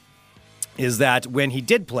in, is that when he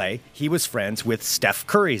did play, he was friends with Steph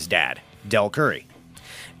Curry's dad, Del Curry.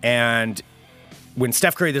 And when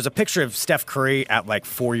Steph Curry, there's a picture of Steph Curry at like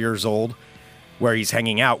 4 years old where he's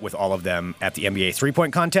hanging out with all of them at the NBA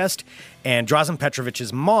three-point contest. And Drazen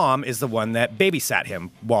Petrovic's mom is the one that babysat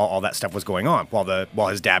him while all that stuff was going on, while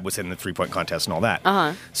his dad was in the three-point contest and all that.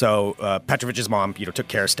 Uh-huh. So Petrovic's mom, took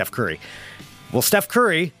care of Steph Curry. Well, Steph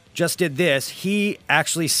Curry just did this. He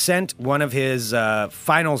actually sent one of his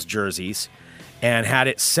finals jerseys and had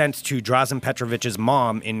it sent to Drazen Petrovic's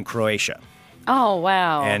mom in Croatia. Oh,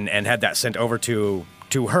 wow. And had that sent over to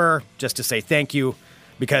her just to say thank you.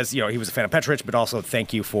 Because, he was a fan of Petrovic, but also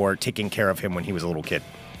thank you for taking care of him when he was a little kid,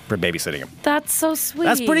 for babysitting him. That's so sweet.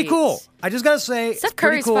 That's pretty cool. I just got to say, Steph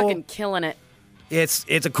Curry's cool. fucking killing it. It's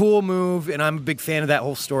a cool move, and I'm a big fan of that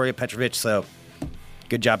whole story of Petrovic, so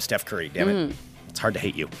good job, Steph Curry. Damn it. It's hard to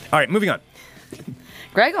hate you. All right, moving on.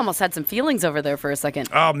 Greg almost had some feelings over there for a second.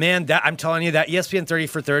 Oh, man, I'm telling you, that ESPN 30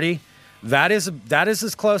 for 30, that is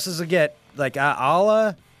as close as I get. Like,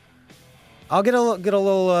 I'll get a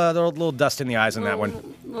little dust in the eyes on that one.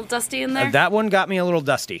 A little dusty in there? That one got me a little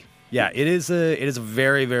dusty. Yeah, it is a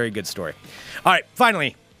very, very good story. All right,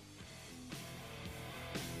 finally.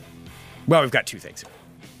 Well, we've got 2 things.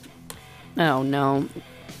 Oh, no.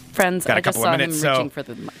 Friends, got a I just couple saw of minutes, him reaching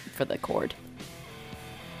for the cord.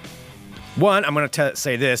 One, I'm going to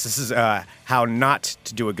say this. This is how not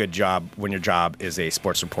to do a good job when your job is a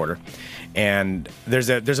sports reporter. And there's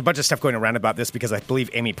a bunch of stuff going around about this because I believe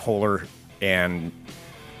Amy Poehler and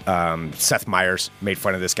Seth Meyers made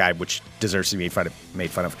fun of this guy, which deserves to be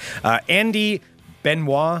made fun of. Andy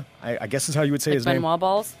Benoit, I guess is how you would say his name. Benoit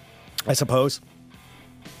balls? I suppose.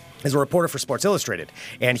 Is a reporter for Sports Illustrated.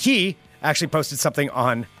 And he actually posted something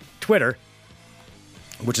on Twitter,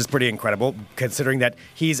 which is pretty incredible, considering that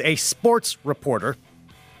he's a sports reporter.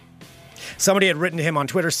 Somebody had written to him on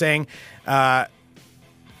Twitter saying, some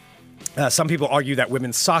people argue that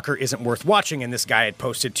women's soccer isn't worth watching, and this guy had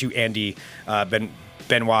posted to Andy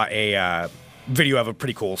Benoit a video of a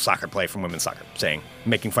pretty cool soccer play from women's soccer,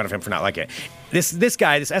 making fun of him for not liking it. This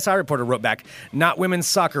guy, this SI reporter, wrote back, "Not women's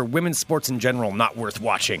soccer, women's sports in general, not worth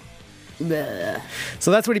watching." Bleh.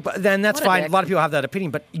 So that's what he. Then that's What a fine. A dick. lot of people have that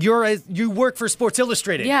opinion, but you work for Sports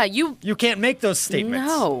Illustrated. Yeah, you can't make those statements.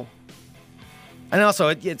 No. And also,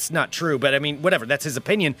 it's not true, but I mean, whatever. That's his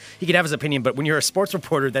opinion. He can have his opinion, but when you're a sports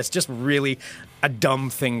reporter, that's just really a dumb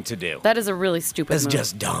thing to do. That is a really stupid That's move.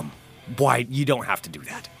 just dumb. Why? You don't have to do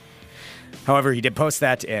that. However, he did post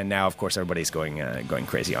that, and now, of course, everybody's going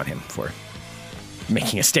crazy on him for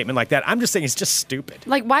making a statement like that. I'm just saying it's just stupid.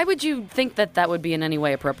 Like, why would you think that would be in any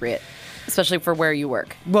way appropriate? Especially for where you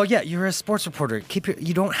work. Well, yeah, you're a sports reporter.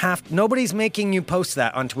 You don't have. Nobody's making you post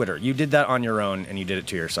that on Twitter. You did that on your own, and you did it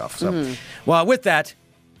to yourself. So, well, with that,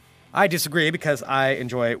 I disagree because I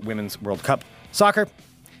enjoy Women's World Cup soccer.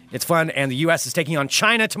 It's fun, and the U.S. is taking on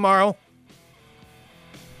China tomorrow.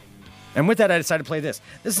 And with that, I decided to play this.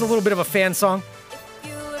 This is a little bit of a fan song.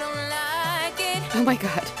 Oh my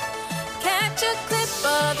God.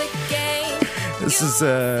 This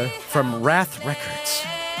is from Wrath Records.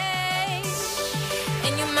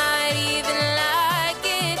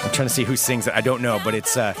 I'm trying to see who sings it. I don't know, but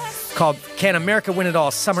it's called Can America Win It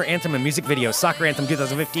All? Summer Anthem and Music Video. Soccer Anthem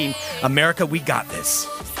 2015. America, we got this.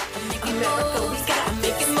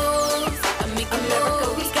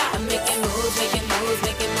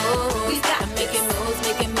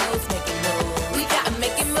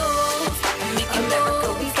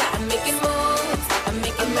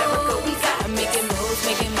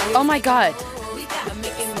 Oh my God.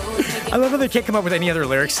 I love how they can't come up with any other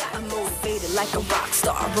lyrics. Like a rock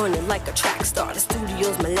star, running like a track star. The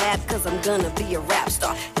studio's my lab, cause I'm gonna be a rap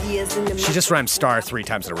star. Years in the She just rhymed star 3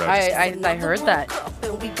 times in a row. I heard that.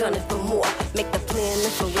 And we gunning for more. Make the plan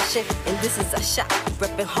and fruition, and this is a shot.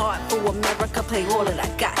 Repping hard for America, play all that I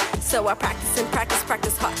got. So I practice and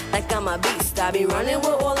practice hard, like I'm a beast. I be running with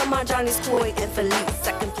all of my Johnny's Coy and Felice.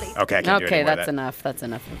 Second place. Okay, I can't do Okay, any more of that's that. enough. That's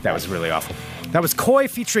enough. That was really awful. That was Koi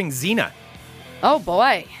featuring Xena. Oh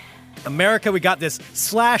boy. America, we got this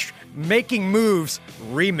 / Making Moves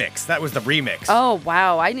remix. That was the remix. Oh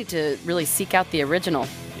wow. I need to really seek out the original.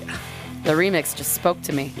 Yeah. The remix just spoke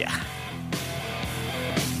to me. Yeah.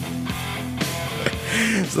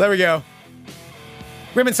 So there we go.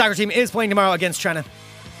 Women's soccer team is playing tomorrow against China.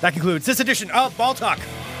 That concludes this edition of Ball Talk.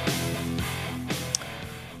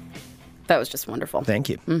 That was just wonderful. Thank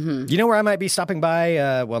you. Mm-hmm. You know where I might be stopping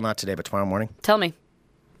by? Well, not today, but tomorrow morning. Tell me.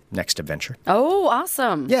 Next Adventure. Oh,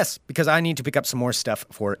 awesome. Yes, because I need to pick up some more stuff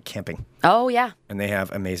for camping. Oh, yeah. And they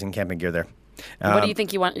have amazing camping gear there. What do you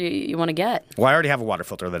think you want to get? Well, I already have a water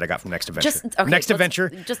filter that I got from Next Adventure. Next Adventure.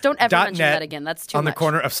 Just don't ever mention that again. That's too on much. the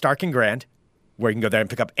corner of Stark and Grand, where you can go there and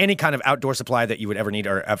pick up any kind of outdoor supply that you would ever need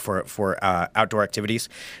or for outdoor activities.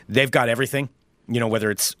 They've got everything. You know,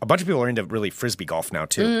 whether it's a bunch of people are into really frisbee golf now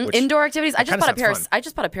too. Which Indoor activities. I just kinda bought a pair. sounds fun. I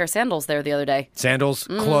just bought a pair of sandals there the other day. Sandals,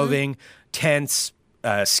 clothing, tents,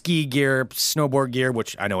 ski gear, snowboard gear,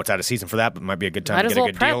 which I know it's out of season for that, but might be a good time Might to as get a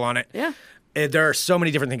well good prep. deal on it. Yeah. There are so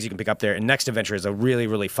many different things you can pick up there, and Next Adventure is a really,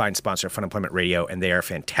 really fine sponsor of Fun Employment Radio, and they are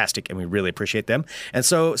fantastic, and we really appreciate them. And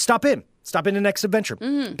so stop in to Next Adventure.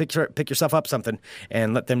 Pick yourself up something,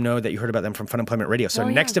 and let them know that you heard about them from Fun Employment Radio. So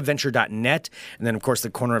nextadventure.net, and then, of course, the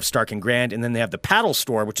corner of Stark and Grand, and then they have the paddle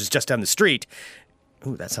store, which is just down the street.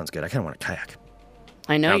 Ooh, that sounds good. I kind of want a kayak.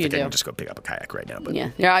 I know I don't you think I do. can just go pick up a kayak right now. But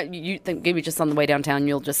Yeah. You think maybe just on the way downtown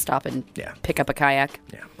you'll just stop and pick up a kayak?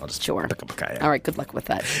 yeah, I'll just Sure. pick up a kayak. All right. Good luck with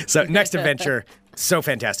that. So Next Adventure, so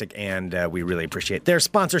fantastic, and we really appreciate their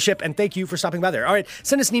sponsorship, and thank you for stopping by there. All right,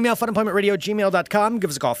 send us an email, funemploymentradio@gmail.com. Give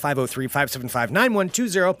us a call,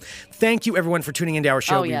 503-575-9120. Thank you, everyone, for tuning into our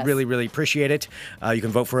show. Oh, We yes. really, really appreciate it. You can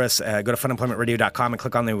vote for us. Go to funemploymentradio.com and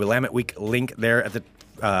click on the Willamette Week link there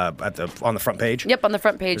on the front page. Yep, on the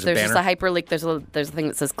front page, There's a there's just a banner. hyperlink. There's a thing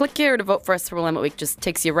that says "Click here to vote for us for Willamette Week." Just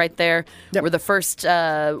takes you right there. Yep. We're the first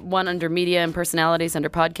one under media and personalities under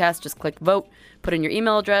podcast. Just click vote, put in your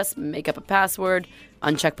email address, make up a password,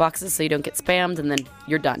 uncheck boxes so you don't get spammed, and then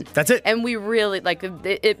you're done. That's it. And we really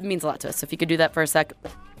it means a lot to us. So if you could do that for a sec,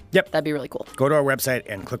 Yep. that'd be really cool. Go to our website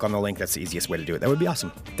and click on the link. That's the easiest way to do it. That would be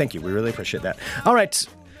awesome. Thank you. We really appreciate that. All right.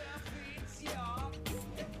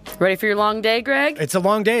 Ready for your long day, Greg? It's a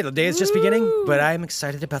long day. The day is just beginning, but I'm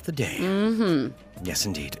excited about the day. Mm-hmm. Yes,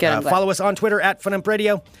 indeed. Follow us on Twitter at Fun Employment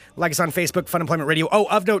Radio. Like us on Facebook, Fun Employment Radio. Oh,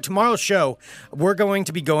 of note, tomorrow's show, we're going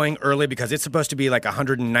to be going early because it's supposed to be like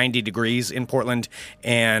 190 degrees in Portland,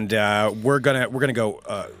 and we're gonna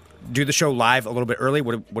go do the show live a little bit early.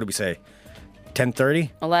 What did we say?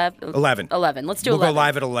 10:30? 11. 11. Let's do 11. We'll go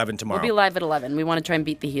live at 11 tomorrow. We'll be live at 11. We want to try and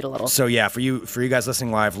beat the heat a little. So yeah, for you guys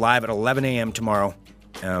listening live at 11 a.m. tomorrow.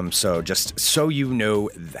 So just so you know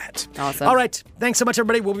that. Awesome. All right. Thanks so much,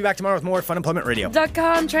 everybody. We'll be back tomorrow with more Fun Employment Radio.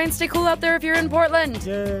 .com. Try and stay cool out there if you're in Portland.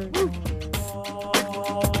 Yay. Woo.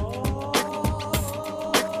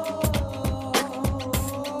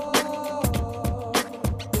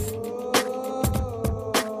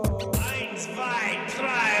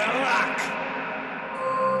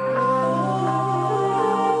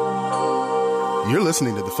 You're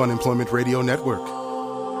listening to the Fun Employment Radio Network.